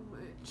him so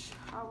much.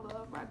 I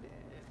love my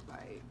dad.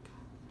 Like,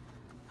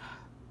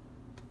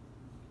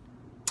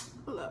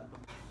 I love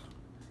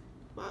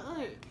my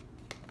aunt.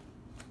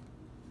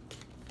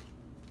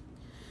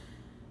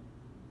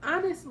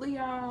 Honestly,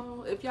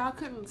 y'all, if y'all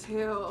couldn't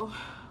tell,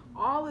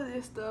 all of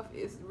this stuff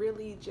is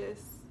really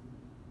just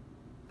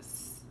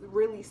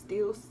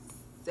still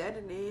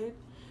setting in.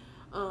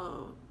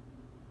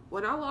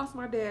 When I lost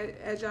my dad,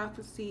 as y'all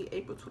can see,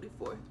 April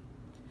 24th.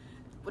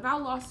 When I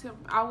lost him,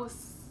 I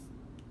was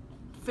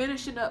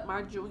finishing up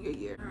my junior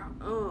year.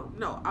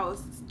 No, I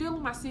was still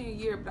in my senior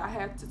year, but I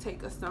had to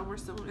take a summer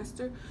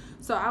semester.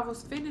 So I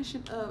was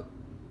finishing up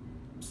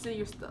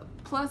senior stuff.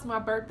 Plus my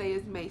birthday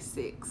is May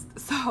 6th.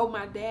 So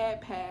my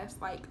dad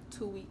passed like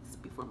 2 weeks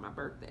before my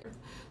birthday.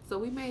 So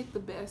we made the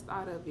best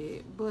out of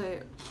it,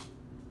 but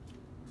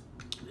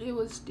it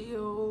was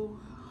still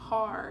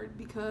hard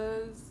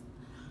because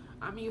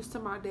I'm used to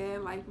my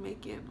dad like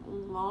making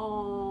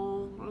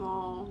long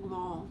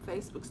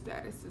Facebook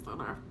statuses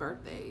on our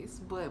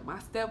birthdays, but my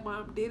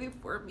stepmom did it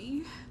for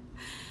me,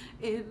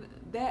 and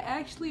that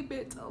actually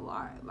meant a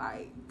lot.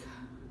 Like,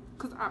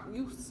 cause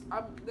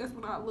that's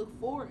what I look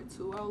forward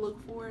to. I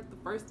look forward, the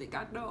first thing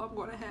I know I'm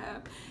gonna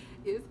have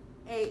is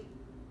a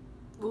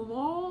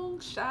long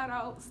shout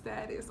out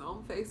status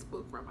on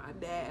Facebook from my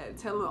dad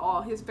telling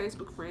all his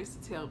Facebook friends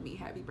to tell me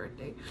happy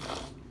birthday.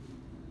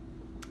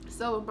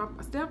 So when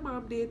my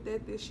stepmom did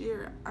that this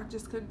year, I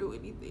just couldn't do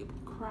anything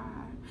but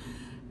cry.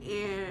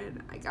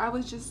 And like, I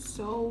was just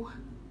so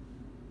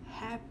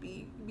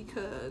happy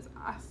because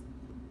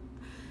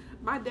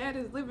my dad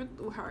is living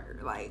through her.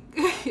 Like,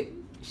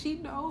 she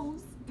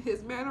knows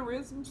his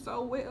mannerisms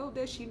so well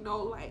that she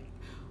know like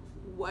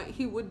what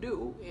he would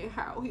do and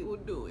how he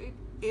would do it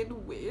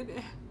and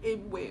when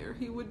and where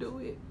he would do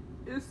it.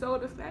 And so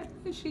the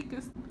fact that she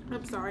could,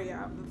 I'm sorry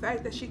y'all, the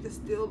fact that she could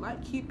still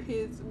like keep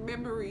his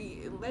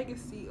memory and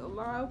legacy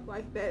alive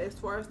like that, as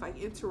far as like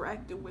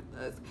interacting with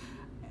us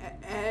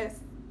as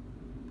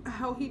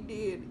how he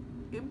did,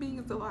 it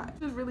means a lot. I'm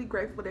just really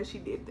grateful that she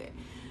did that.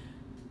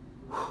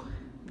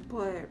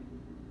 But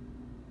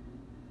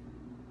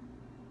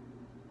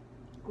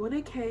when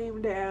it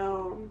came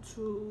down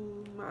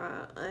to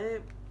my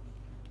aunt,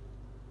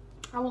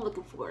 I was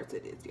looking forward to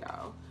this,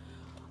 y'all.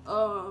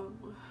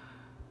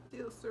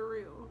 Still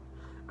surreal.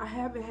 I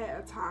haven't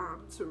had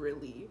time to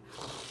really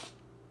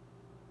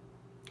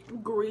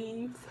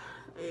grieve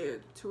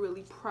and to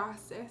really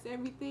process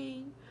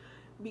everything,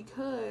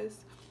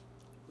 because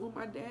when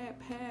my dad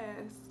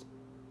passed,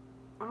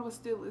 I was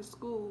still in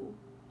school.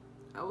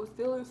 And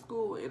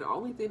the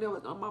only thing that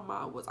was on my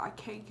mind was, I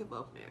can't give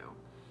up now.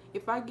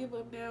 If I give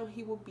up now,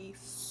 he will be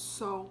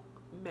so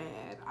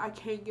mad. I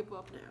can't give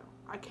up now.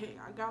 I can't.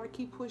 I gotta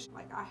keep pushing.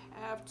 Like, I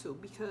have to,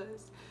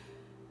 because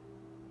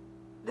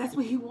that's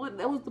what he wanted.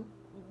 That was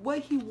what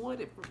he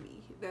wanted from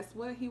me. That's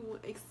what he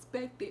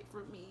expected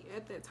from me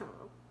at that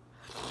time.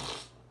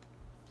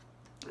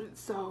 And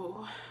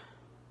so,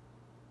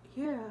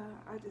 yeah,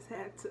 I just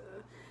had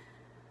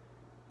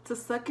to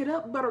suck it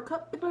up,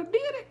 buttercup, and I did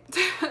it.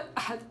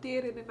 I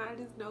did it, and I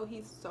just know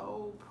he's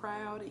so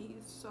proud and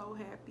he's so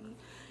happy.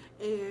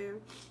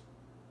 And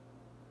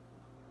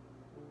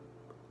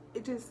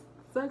it just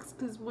sucks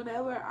because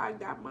whenever I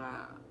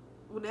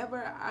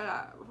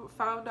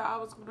found out I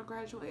was going to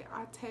graduate,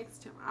 I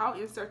text him. I'll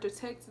insert the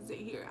texts in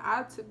here.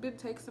 I've been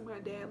texting my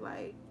dad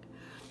like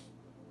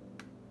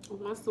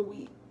once a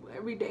week,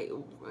 every day.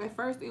 At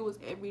first it was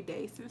every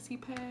day since he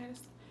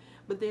passed,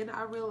 but then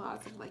I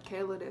realized, I'm like,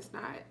 Kayla, that's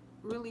not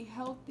really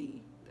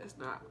healthy. That's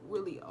not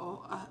really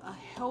a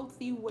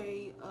healthy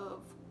way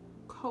of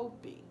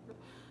coping.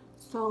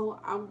 So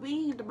I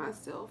weaned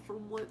myself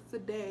from once a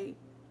day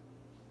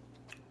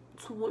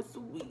to once a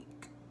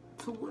week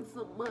to once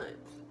a month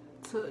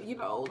to, you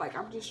know, like,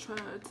 I'm just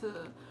trying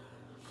to,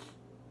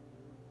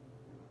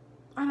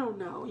 I don't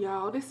know,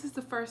 y'all. This is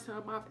the first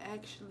time I've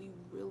actually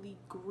really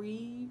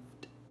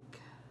grieved.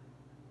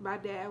 My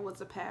dad was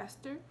a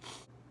pastor.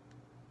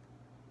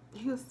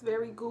 He was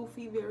very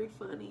goofy, very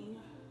funny.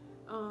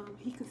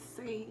 He could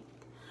sing.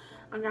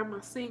 I got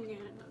my singing,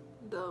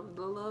 the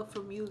love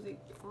for music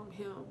from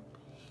him.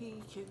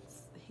 He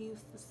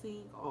used to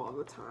sing all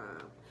the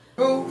time.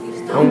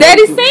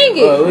 Daddy, sing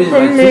it.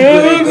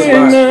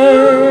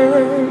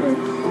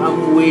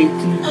 I'm way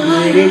too good at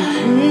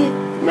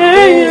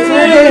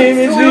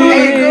shit.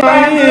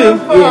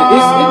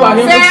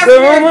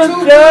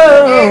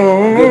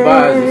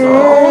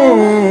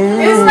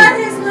 It's like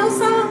his new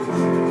song.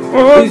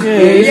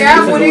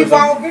 Yeah, when he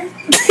walking.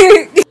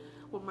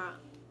 When my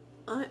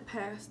aunt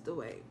passed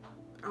away,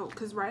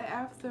 because right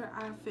after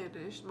I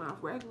finished my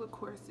regular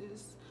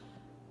courses,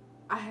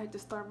 I had to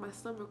start my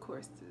summer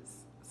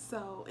courses.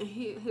 So, and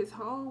his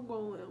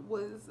homegoing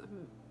was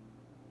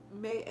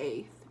May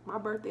 8th. My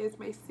birthday is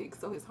May 6th,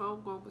 so his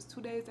homegoing was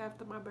 2 days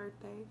after my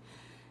birthday.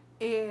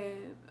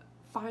 And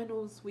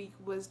finals week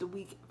was the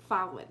week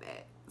following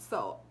that.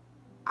 So,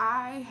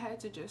 I had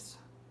to just...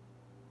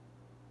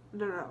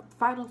 No.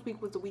 Finals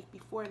week was the week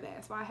before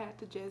that. So, I had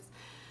to just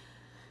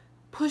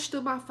push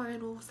through my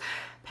finals,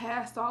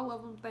 passed all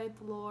of them, thank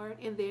the Lord.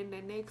 And then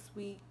the next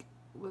week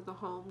was the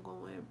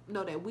homegoing.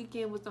 No, that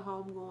weekend was the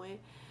homegoing.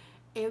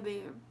 And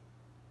then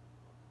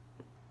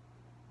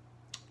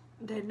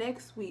the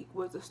next week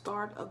was the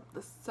start of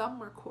the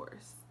summer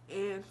course.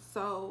 And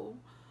so,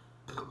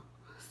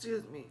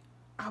 excuse me,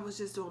 I was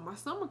just doing my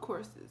summer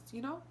courses,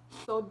 you know?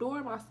 So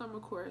during my summer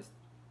course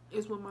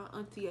is when my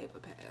auntie Ava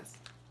passed.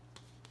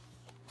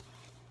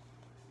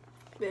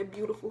 That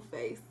beautiful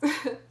face.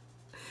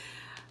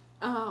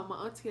 My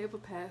auntie Ava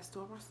passed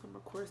during my summer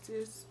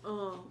courses.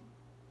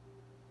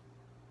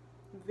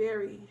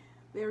 Very,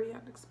 very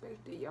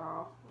unexpected,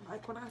 y'all.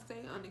 Like, when I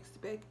say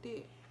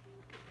unexpected,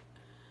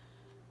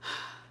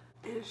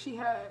 and she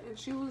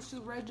was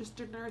a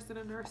registered nurse and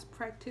a nurse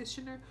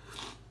practitioner.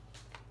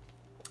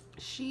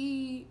 It's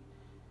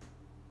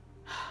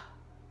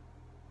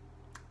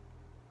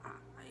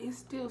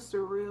still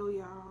surreal,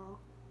 y'all.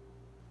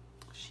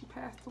 She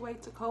passed away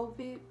to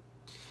COVID,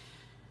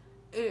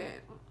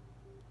 and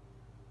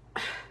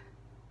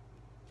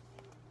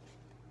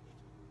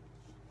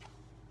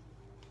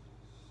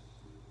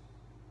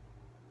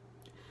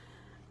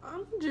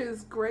I'm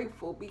just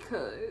grateful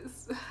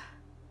because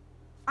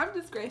I'm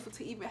just grateful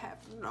to even have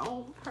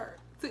known her,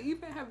 to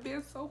even have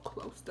been so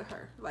close to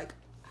her. Like,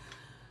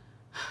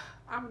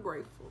 I'm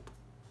grateful.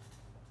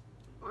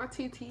 My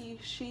TT,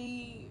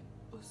 she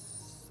was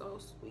so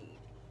sweet.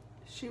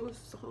 She was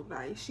so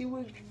nice. She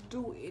would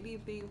do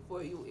anything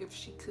for you if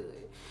she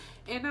could.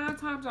 And 9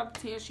 times out of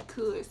 10 she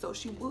could, so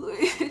she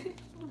would.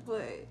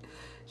 But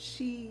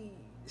she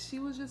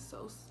was just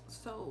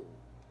so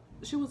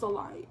she was a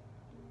light.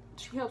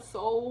 She helped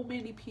so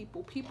many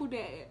people. People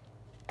that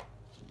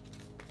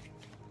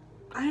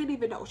I didn't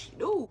even know she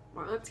knew.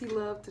 My auntie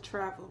loved to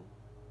travel.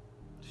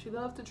 She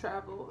loved to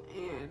travel,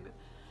 and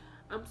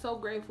I'm so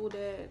grateful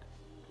that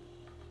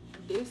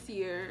this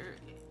year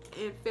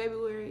in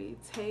February,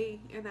 Tay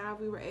and I,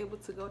 we were able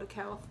to go to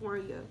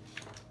California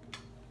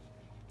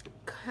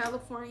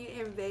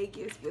and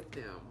Vegas with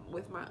them,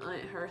 with my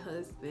aunt, her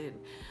husband,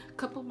 a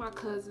couple of my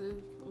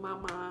cousins, my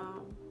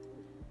mom.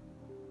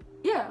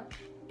 Yeah,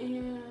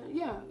 and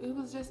yeah, it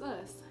was just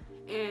us.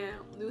 And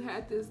we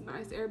had this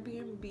nice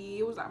Airbnb.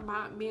 It was like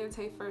me and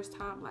Tay first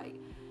time like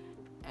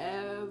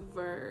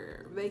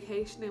ever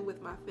vacationing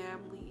with my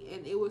family,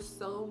 and it was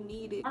so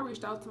needed. I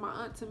reached out to my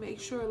aunt to make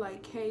sure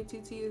like, hey,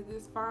 TT, is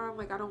this fine?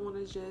 Like, I don't want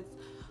to just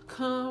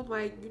come,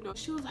 like, you know.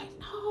 She was like,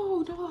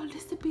 no,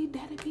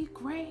 that'd be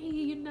great,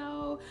 you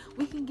know,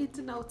 we can get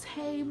to know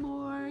Tay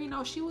more, you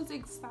know. She was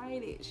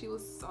excited. She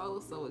was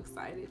so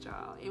excited,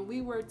 y'all, and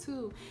we were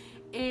too.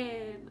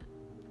 And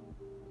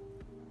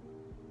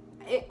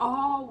it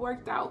all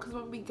worked out because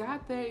when we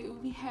got there,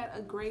 we had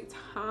a great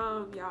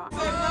time, y'all.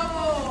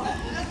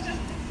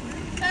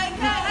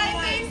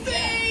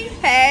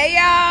 Hey,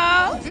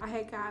 y'all. I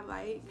had got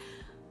like,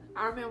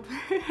 I remember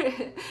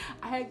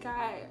I had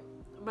got,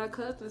 my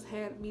cousins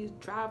had me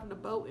driving the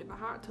boat in the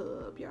hot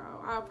tub,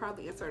 y'all. I'll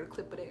probably insert a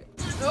clip of that.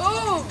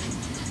 Oh.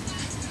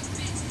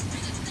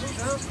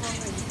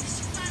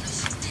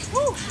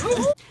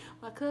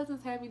 My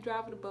cousins had me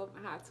driving the boat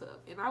in the hot tub,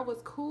 and I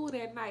was cool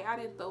that night. I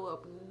didn't throw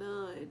up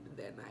none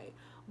that night.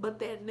 But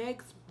that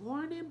next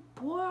morning,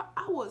 boy,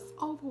 I was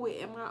over with.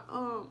 And my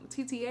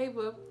TT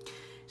Ava,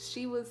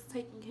 she was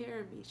taking care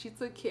of me. She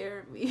took care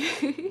of me.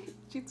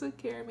 She took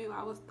care of me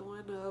while I was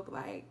throwing up.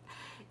 Like,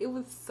 it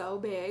was so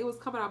bad. It was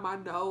coming out my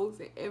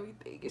nose and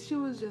everything. And she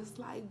was just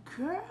like,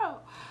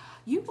 girl,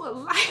 you were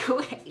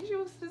lightweight. She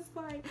was just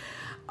like,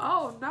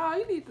 oh no,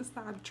 you need to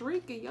stop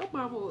drinking. Your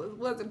mama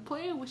wasn't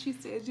playing when she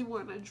said you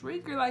weren't a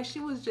drinker. Like, she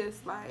was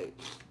just like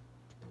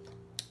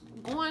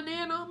going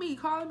in on me,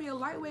 calling me a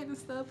lightweight and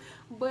stuff.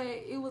 But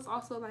it was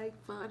also like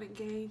fun and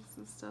games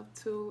and stuff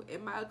too.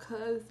 And my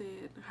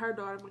cousin, her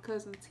daughter, my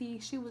cousin T,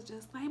 she was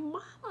just like,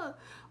 mama,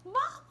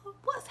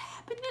 what's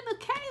happening to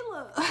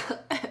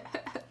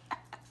Kayla?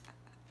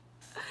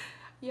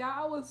 Yeah,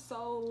 I was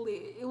so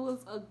lit. It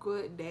was a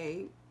good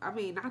day. I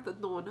mean, not the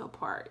throwing up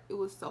part. It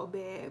was so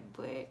bad.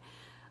 But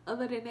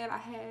other than that, I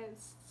had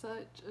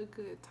such a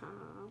good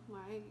time.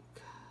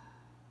 Like,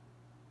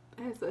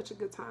 I had such a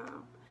good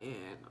time.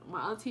 And my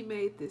auntie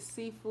made this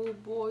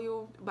seafood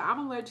boil. But I'm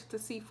allergic to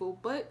seafood.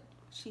 But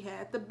she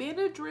had the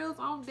Benadryls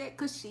on deck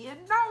because she a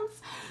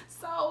nurse.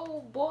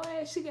 So,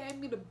 boy, she gave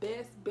me the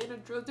best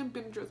Benadryls. Them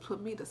Benadryls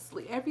put me to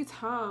sleep every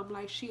time.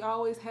 Like, she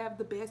always have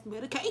the best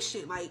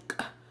medication.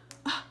 Like,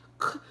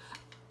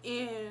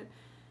 and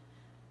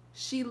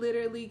she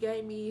literally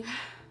gave me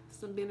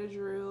some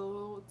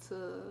Benadryl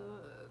to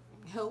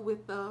help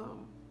with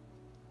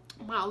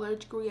my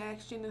allergic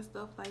reaction and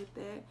stuff like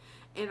that.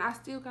 And I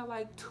still got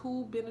like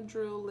 2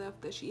 Benadryl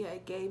left that she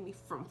had gave me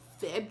from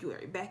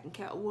February back in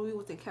when we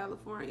was in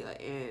California.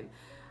 And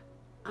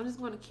I'm just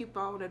going to keep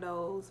on to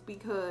those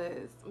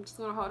because I'm just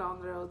going to hold on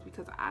to those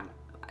because I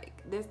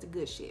like, that's the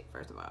good shit,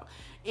 first of all.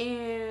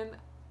 And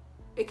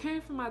it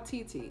came from my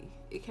TT.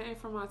 It came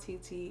from my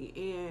TT,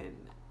 and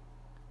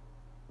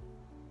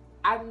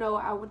I know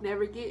I would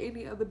never get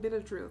any other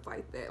Benadryls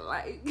like that.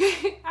 Like,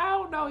 I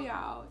don't know,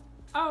 y'all.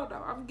 I don't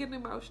know. I'm getting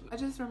emotional. I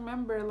just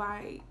remember,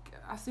 like,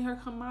 I see her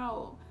come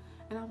out,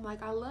 and I'm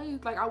like, I love you.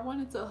 Like, I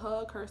wanted to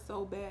hug her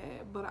so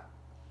bad, but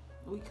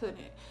we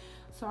couldn't.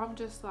 So I'm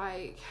just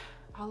like,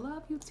 I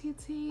love you,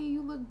 TT.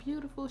 You look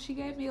beautiful. She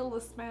gave me a little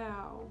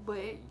smile,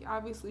 but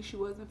obviously she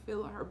wasn't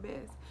feeling her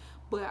best.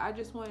 But I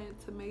just wanted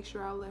to make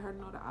sure I let her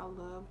know that I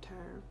loved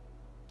her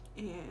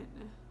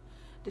and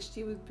that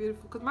she was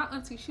beautiful. Because my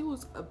auntie, she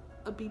was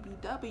a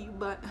BBW,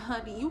 but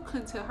honey, you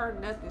couldn't tell her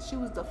nothing. She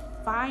was the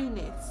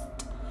finest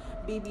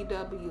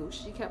BBW.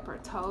 She kept her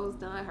toes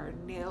done, her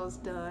nails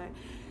done.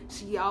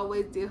 She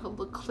always did her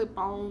little clip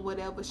on,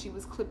 whatever she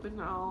was clipping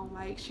on.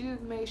 Like, she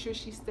just made sure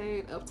she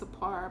stayed up to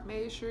par,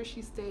 made sure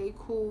she stayed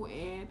cool.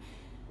 And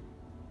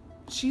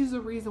she's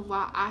the reason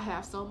why I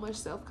have so much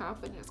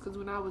self-confidence. Because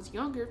when I was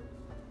younger,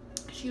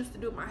 she used to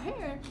do my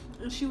hair,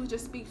 and she would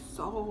just speak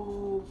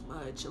so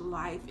much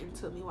life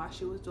into me while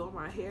she was doing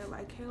my hair.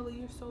 Like, Kayla,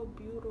 you're so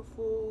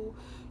beautiful,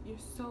 you're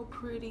so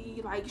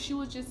pretty. Like, she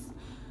would just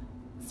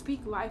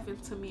speak life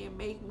into me and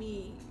make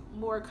me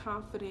more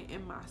confident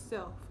in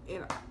myself.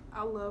 And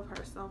I love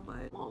her so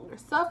much. Longer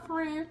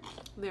suffering,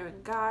 they're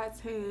in God's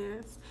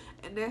hands,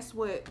 and that's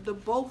what the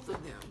both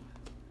of them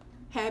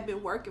have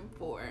been working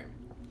for,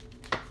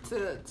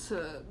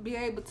 to be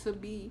able to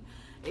be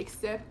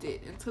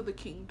accepted into the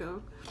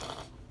kingdom,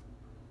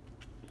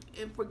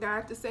 and for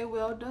God to say,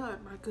 well done,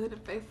 my good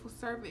and faithful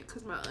servant.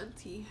 Because my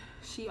auntie,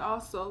 she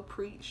also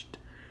preached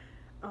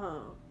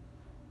I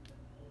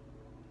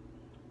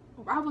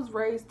was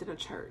raised in a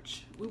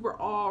church. We were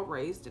all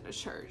raised in a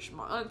church.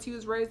 My auntie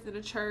was raised in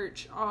a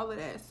church, all of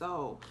that.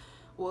 So,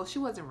 well, she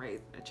wasn't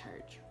raised in a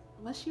church.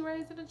 Was she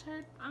raised in a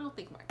church? I don't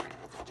think my granny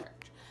was in a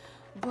church.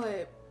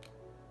 But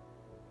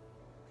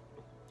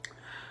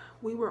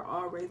we were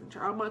all raised in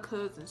church. All my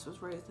cousins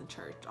was raised in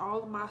church.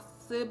 All of my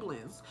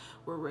siblings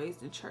were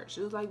raised in church.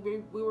 It was like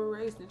we were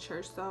raised in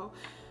church. So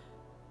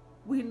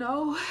we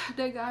know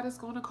that God is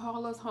going to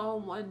call us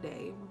home one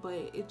day,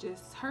 but it's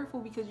just hurtful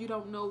because you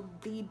don't know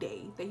the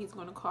day that he's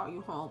going to call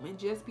you home. And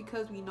just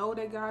because we know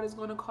that God is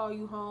going to call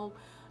you home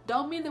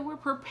don't mean that we're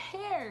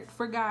prepared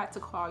for God to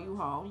call you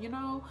home, you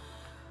know?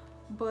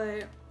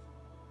 But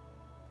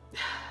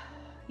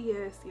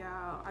yes,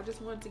 y'all, I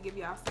just wanted to give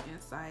y'all some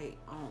insight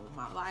on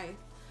my life.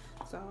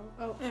 So,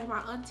 oh, and my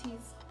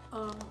auntie's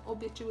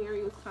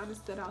obituary was kind of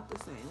set out the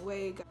same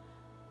way.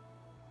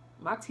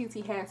 My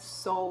TT has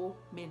so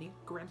many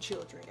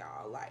grandchildren,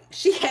 y'all. Like,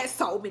 she had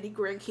so many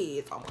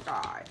grandkids. Oh my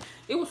God.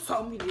 It was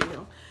so many of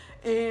them.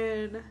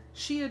 And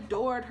she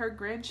adored her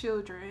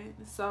grandchildren.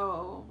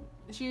 So,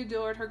 she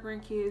adored her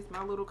grandkids,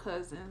 my little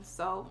cousins.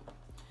 So,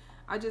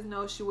 I just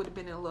know she would have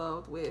been in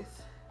love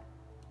with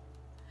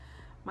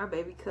my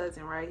baby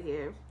cousin right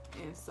here.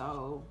 And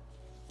so,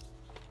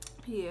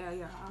 yeah,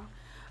 y'all.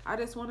 I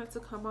just wanted to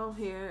come on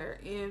here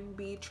and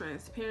be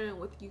transparent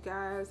with you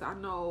guys. I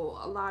know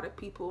a lot of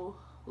people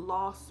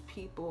lost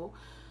people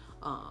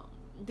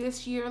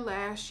this year,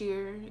 last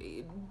year,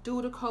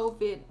 due to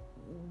COVID,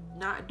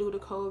 not due to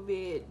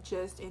COVID,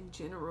 just in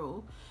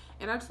general.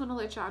 And I just want to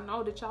let y'all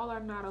know that y'all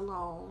are not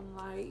alone.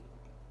 Like,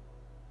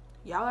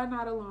 y'all are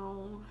not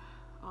alone.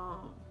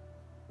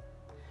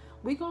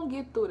 We gonna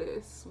get through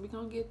this. We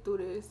gonna get through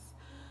this.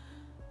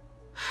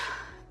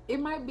 It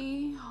might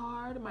be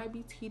hard, it might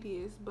be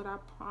tedious, but I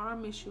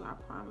promise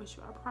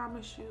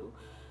you,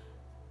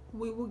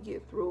 we will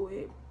get through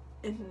it.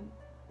 And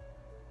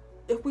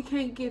if we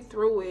can't get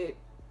through it,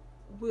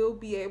 we'll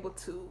be able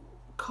to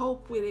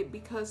cope with it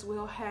because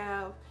we'll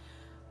have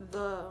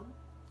the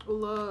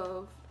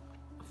love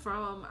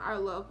from our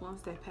loved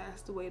ones that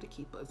passed away to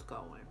keep us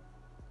going.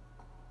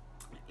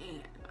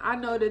 And I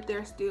know that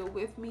they're still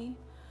with me.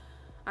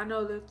 I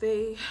know that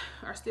they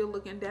are still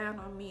looking down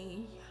on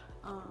me.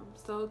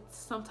 So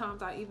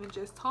sometimes I even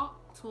just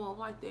talk to them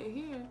like they're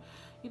here.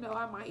 You know,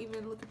 I might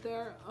even look at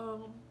their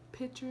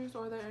pictures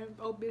or their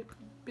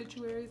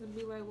obituaries and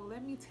be like, well,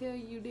 let me tell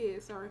you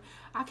this, or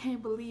I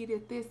can't believe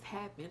that this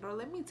happened, or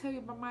let me tell you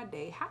about my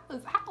day.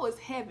 How is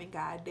heaven,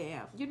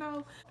 goddamn, you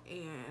know?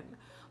 And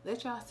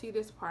let y'all see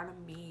this part of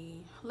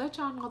me. Let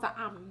y'all know that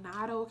I'm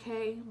not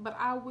okay, but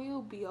I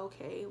will be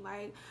okay.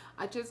 Like,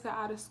 I just got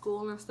out of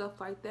school and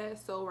stuff like that,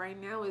 so right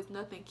now is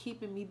nothing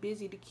keeping me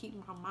busy to keep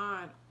my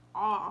mind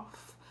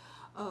off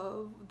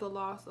of the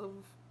loss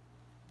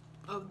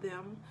of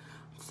them.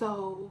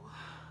 So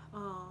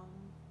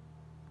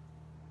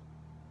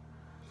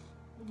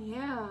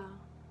yeah,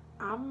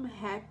 I'm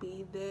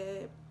happy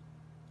that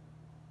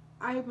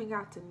I even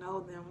got to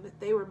know them, that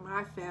they were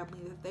my family,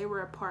 that they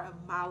were a part of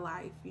my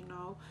life, you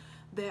know,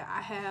 that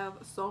I have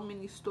so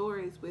many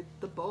stories with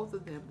the both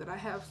of them, that I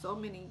have so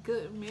many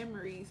good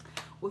memories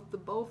with the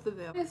both of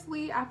them.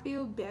 Honestly, I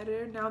feel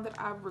better now that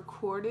I've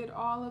recorded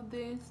all of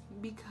this,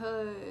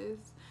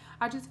 because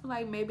I just feel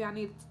like maybe I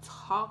need to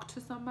talk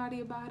to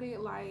somebody about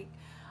it. Like,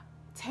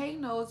 Tay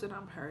knows that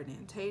I'm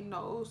hurting. Tay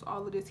knows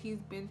all of this. He's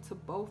been to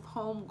both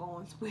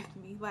homegoings with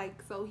me.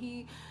 Like, so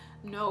he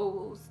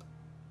knows,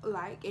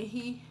 like, and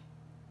he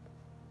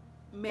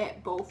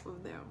met both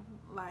of them.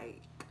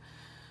 Like,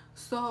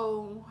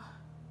 so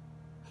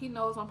he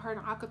knows I'm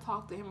hurting. I could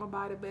talk to him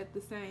about it, but at the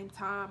same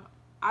time,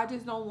 I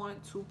just don't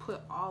want to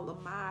put all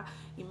of my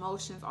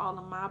emotions, all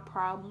of my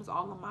problems,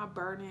 all of my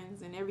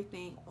burdens and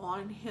everything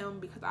on him,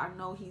 because I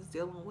know he's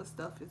dealing with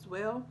stuff as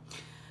well.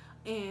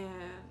 And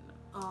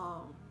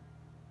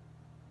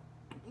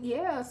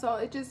yeah, so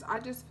I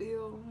just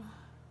feel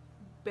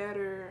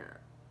better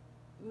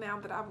now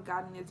that I've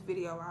gotten this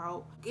video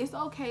out. It's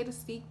okay to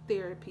seek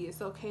therapy.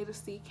 It's okay to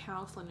seek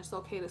counseling. It's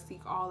okay to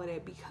seek all of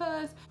that,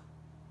 because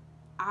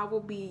I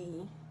will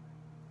be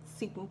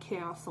seeking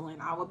counseling.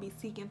 I will be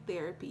seeking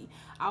therapy.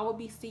 I will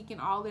be seeking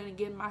all that and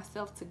getting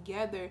myself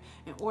together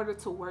in order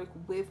to work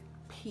with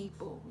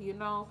people, you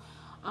know,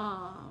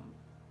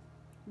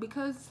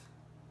 because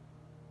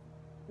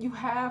you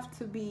have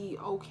to be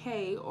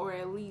okay, or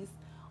at least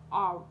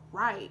all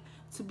right,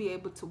 to be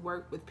able to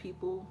work with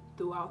people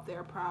throughout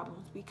their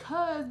problems,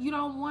 because you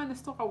don't want to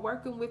start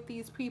working with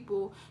these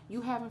people,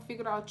 you haven't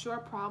figured out your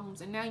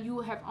problems, and now you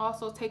have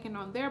also taken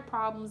on their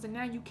problems, and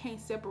now you can't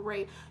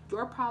separate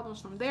your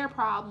problems from their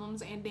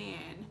problems, and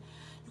then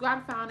you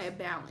gotta find that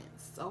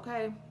balance.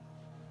 Okay,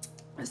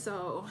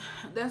 so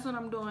that's what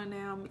I'm doing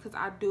now, because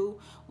I do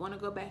want to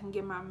go back and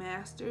get my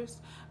master's,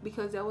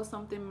 because that was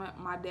something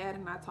my dad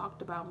and I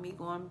talked about, me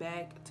going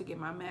back to get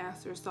my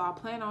master's. So I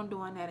plan on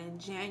doing that in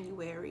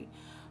January.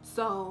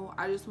 So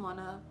I just want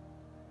to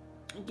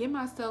get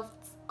myself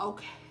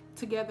okay,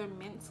 together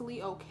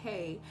mentally,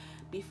 okay,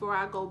 before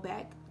I go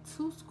back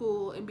to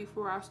school and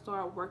before I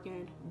start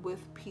working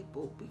with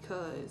people,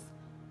 because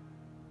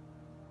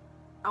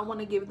I want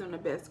to give them the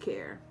best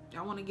care.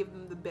 I want to give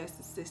them the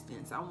best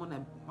assistance. I want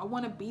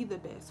to be the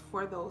best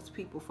for those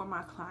people, for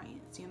my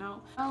clients, you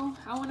know. Oh,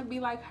 I want to be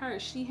like her.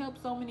 She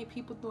helped so many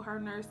people through her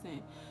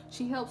nursing.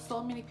 She helped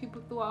so many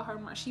people throughout her.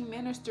 She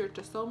ministered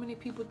to so many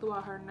people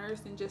throughout her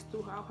nursing, just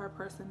throughout her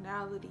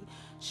personality.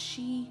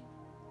 She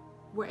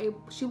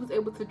was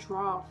able to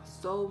draw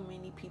so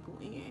many people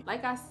in.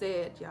 Like I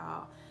said,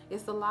 y'all,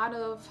 it's a lot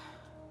of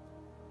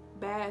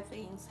bad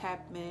things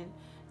happening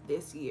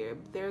this year.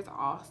 There's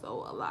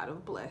also a lot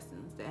of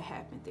blessings that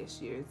happened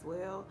this year as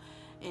well.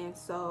 And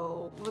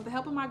so with the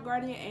help of my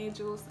guardian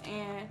angels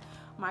and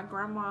my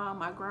grandma,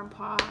 my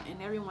grandpa, and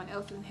everyone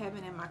else in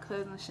heaven, and my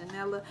cousin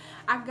Chanella,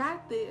 I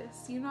got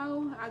this, you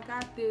know. I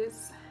got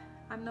this.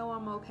 I know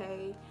I'm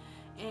okay.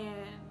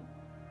 And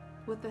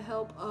with the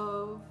help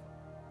of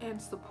and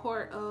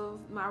support of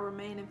my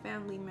remaining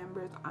family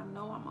members, I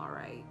know I'm all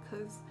right,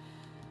 because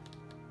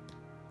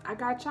I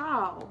got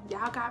y'all.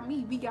 Y'all got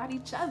me. We got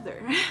each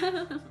other.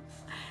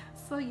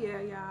 So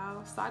yeah,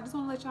 y'all. So I just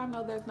want to let y'all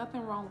know there's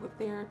nothing wrong with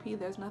therapy.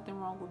 There's nothing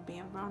wrong with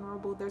being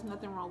vulnerable. There's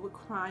nothing wrong with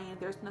crying.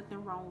 There's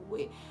nothing wrong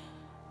with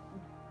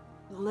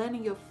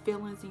letting your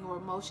feelings and your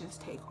emotions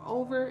take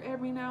over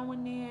every now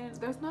and then.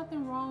 There's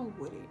nothing wrong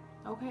with it,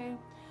 okay?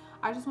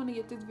 I just want to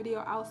get this video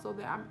out so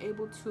that I'm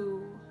able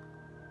to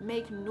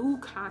make new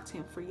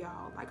content for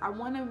y'all. Like, I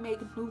want to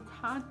make new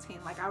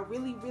content. Like, I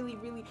really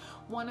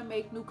want to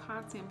make new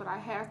content, but I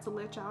have to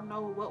let y'all know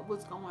what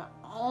was going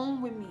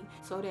on with me,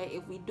 so that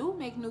if we do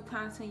make new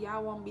content,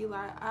 y'all won't be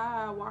like,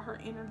 ah, why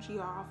her energy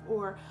off,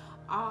 or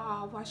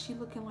ah, why she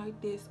looking like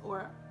this,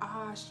 or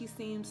ah, she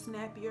seems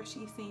snappy, or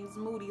she seems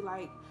moody.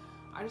 Like,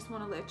 I just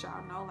want to let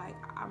y'all know, like,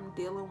 I'm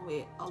dealing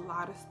with a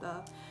lot of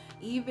stuff,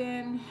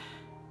 even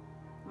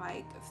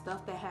like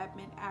stuff that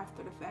happened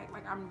after the fact.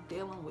 Like, I'm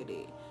dealing with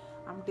it.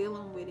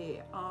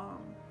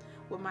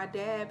 When my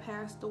dad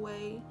passed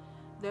away,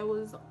 there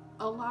was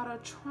a lot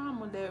of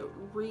trauma that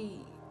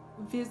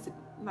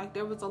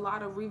there was a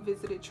lot of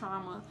revisited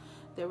trauma.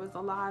 There was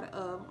a lot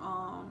of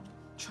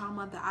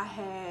trauma that I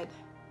had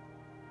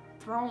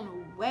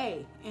thrown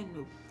away in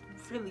the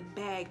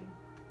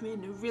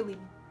really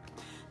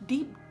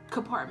deep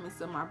compartments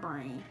of my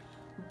brain.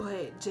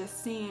 But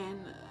just seeing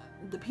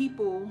the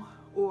people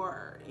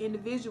or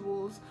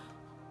individuals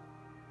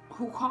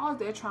who caused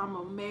that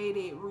trauma made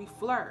it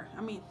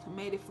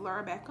made it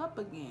flare back up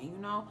again, you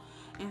know.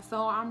 And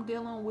so I'm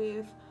dealing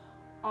with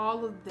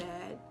all of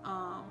that.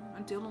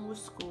 I'm dealing with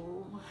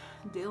school,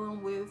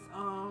 dealing with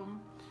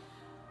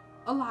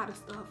a lot of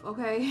stuff,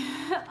 okay?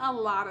 A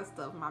lot of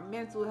stuff, my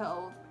mental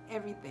health,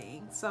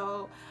 everything.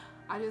 So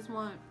I just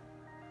want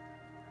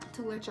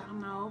to let y'all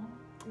know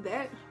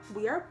that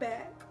we are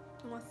back.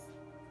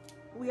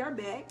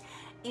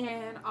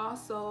 And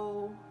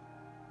also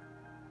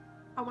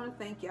I want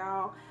to thank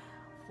y'all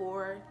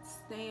for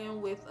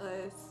staying with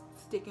us,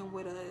 sticking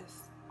with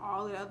us,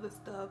 all the other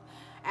stuff.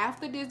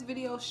 After this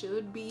video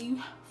should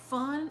be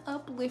fun,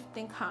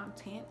 uplifting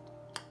content,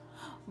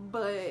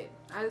 but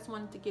I just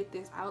wanted to get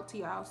this out to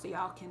y'all so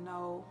y'all can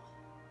know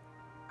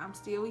I'm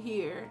still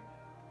here,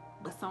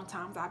 but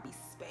sometimes I be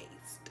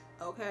spaced,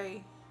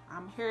 okay?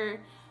 I'm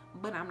here,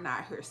 but I'm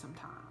not here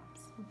sometimes.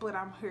 But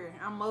I'm here.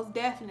 I'm most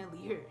definitely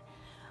here.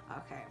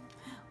 Okay,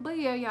 but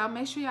yeah, y'all,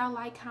 make sure y'all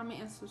like, comment,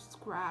 and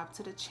subscribe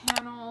to the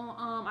channel.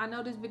 I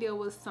know this video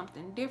was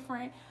something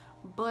different,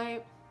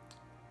 but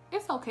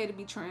it's okay to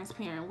be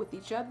transparent with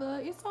each other.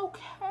 It's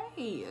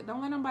okay.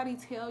 Don't let nobody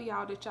tell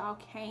y'all that y'all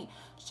can't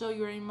show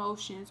your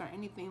emotions or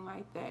anything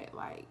like that.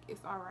 Like,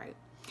 it's all right.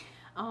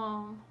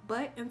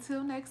 But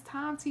until next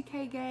time,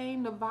 TK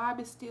gang, the vibe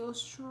is still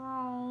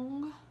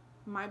strong.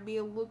 Might be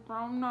a little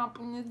thrown up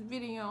in this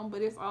video,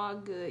 but it's all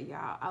good,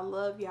 y'all. I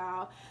love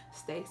y'all.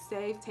 Stay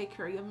safe. Take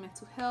care of your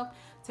mental health.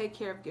 Take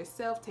care of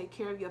yourself. Take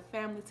care of your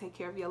family. Take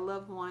care of your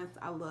loved ones.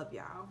 I love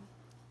y'all.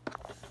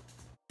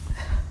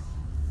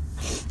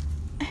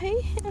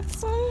 Hey,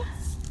 handsome.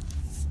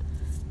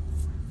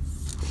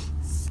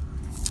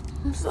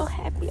 I'm so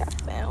happy I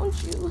found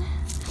you.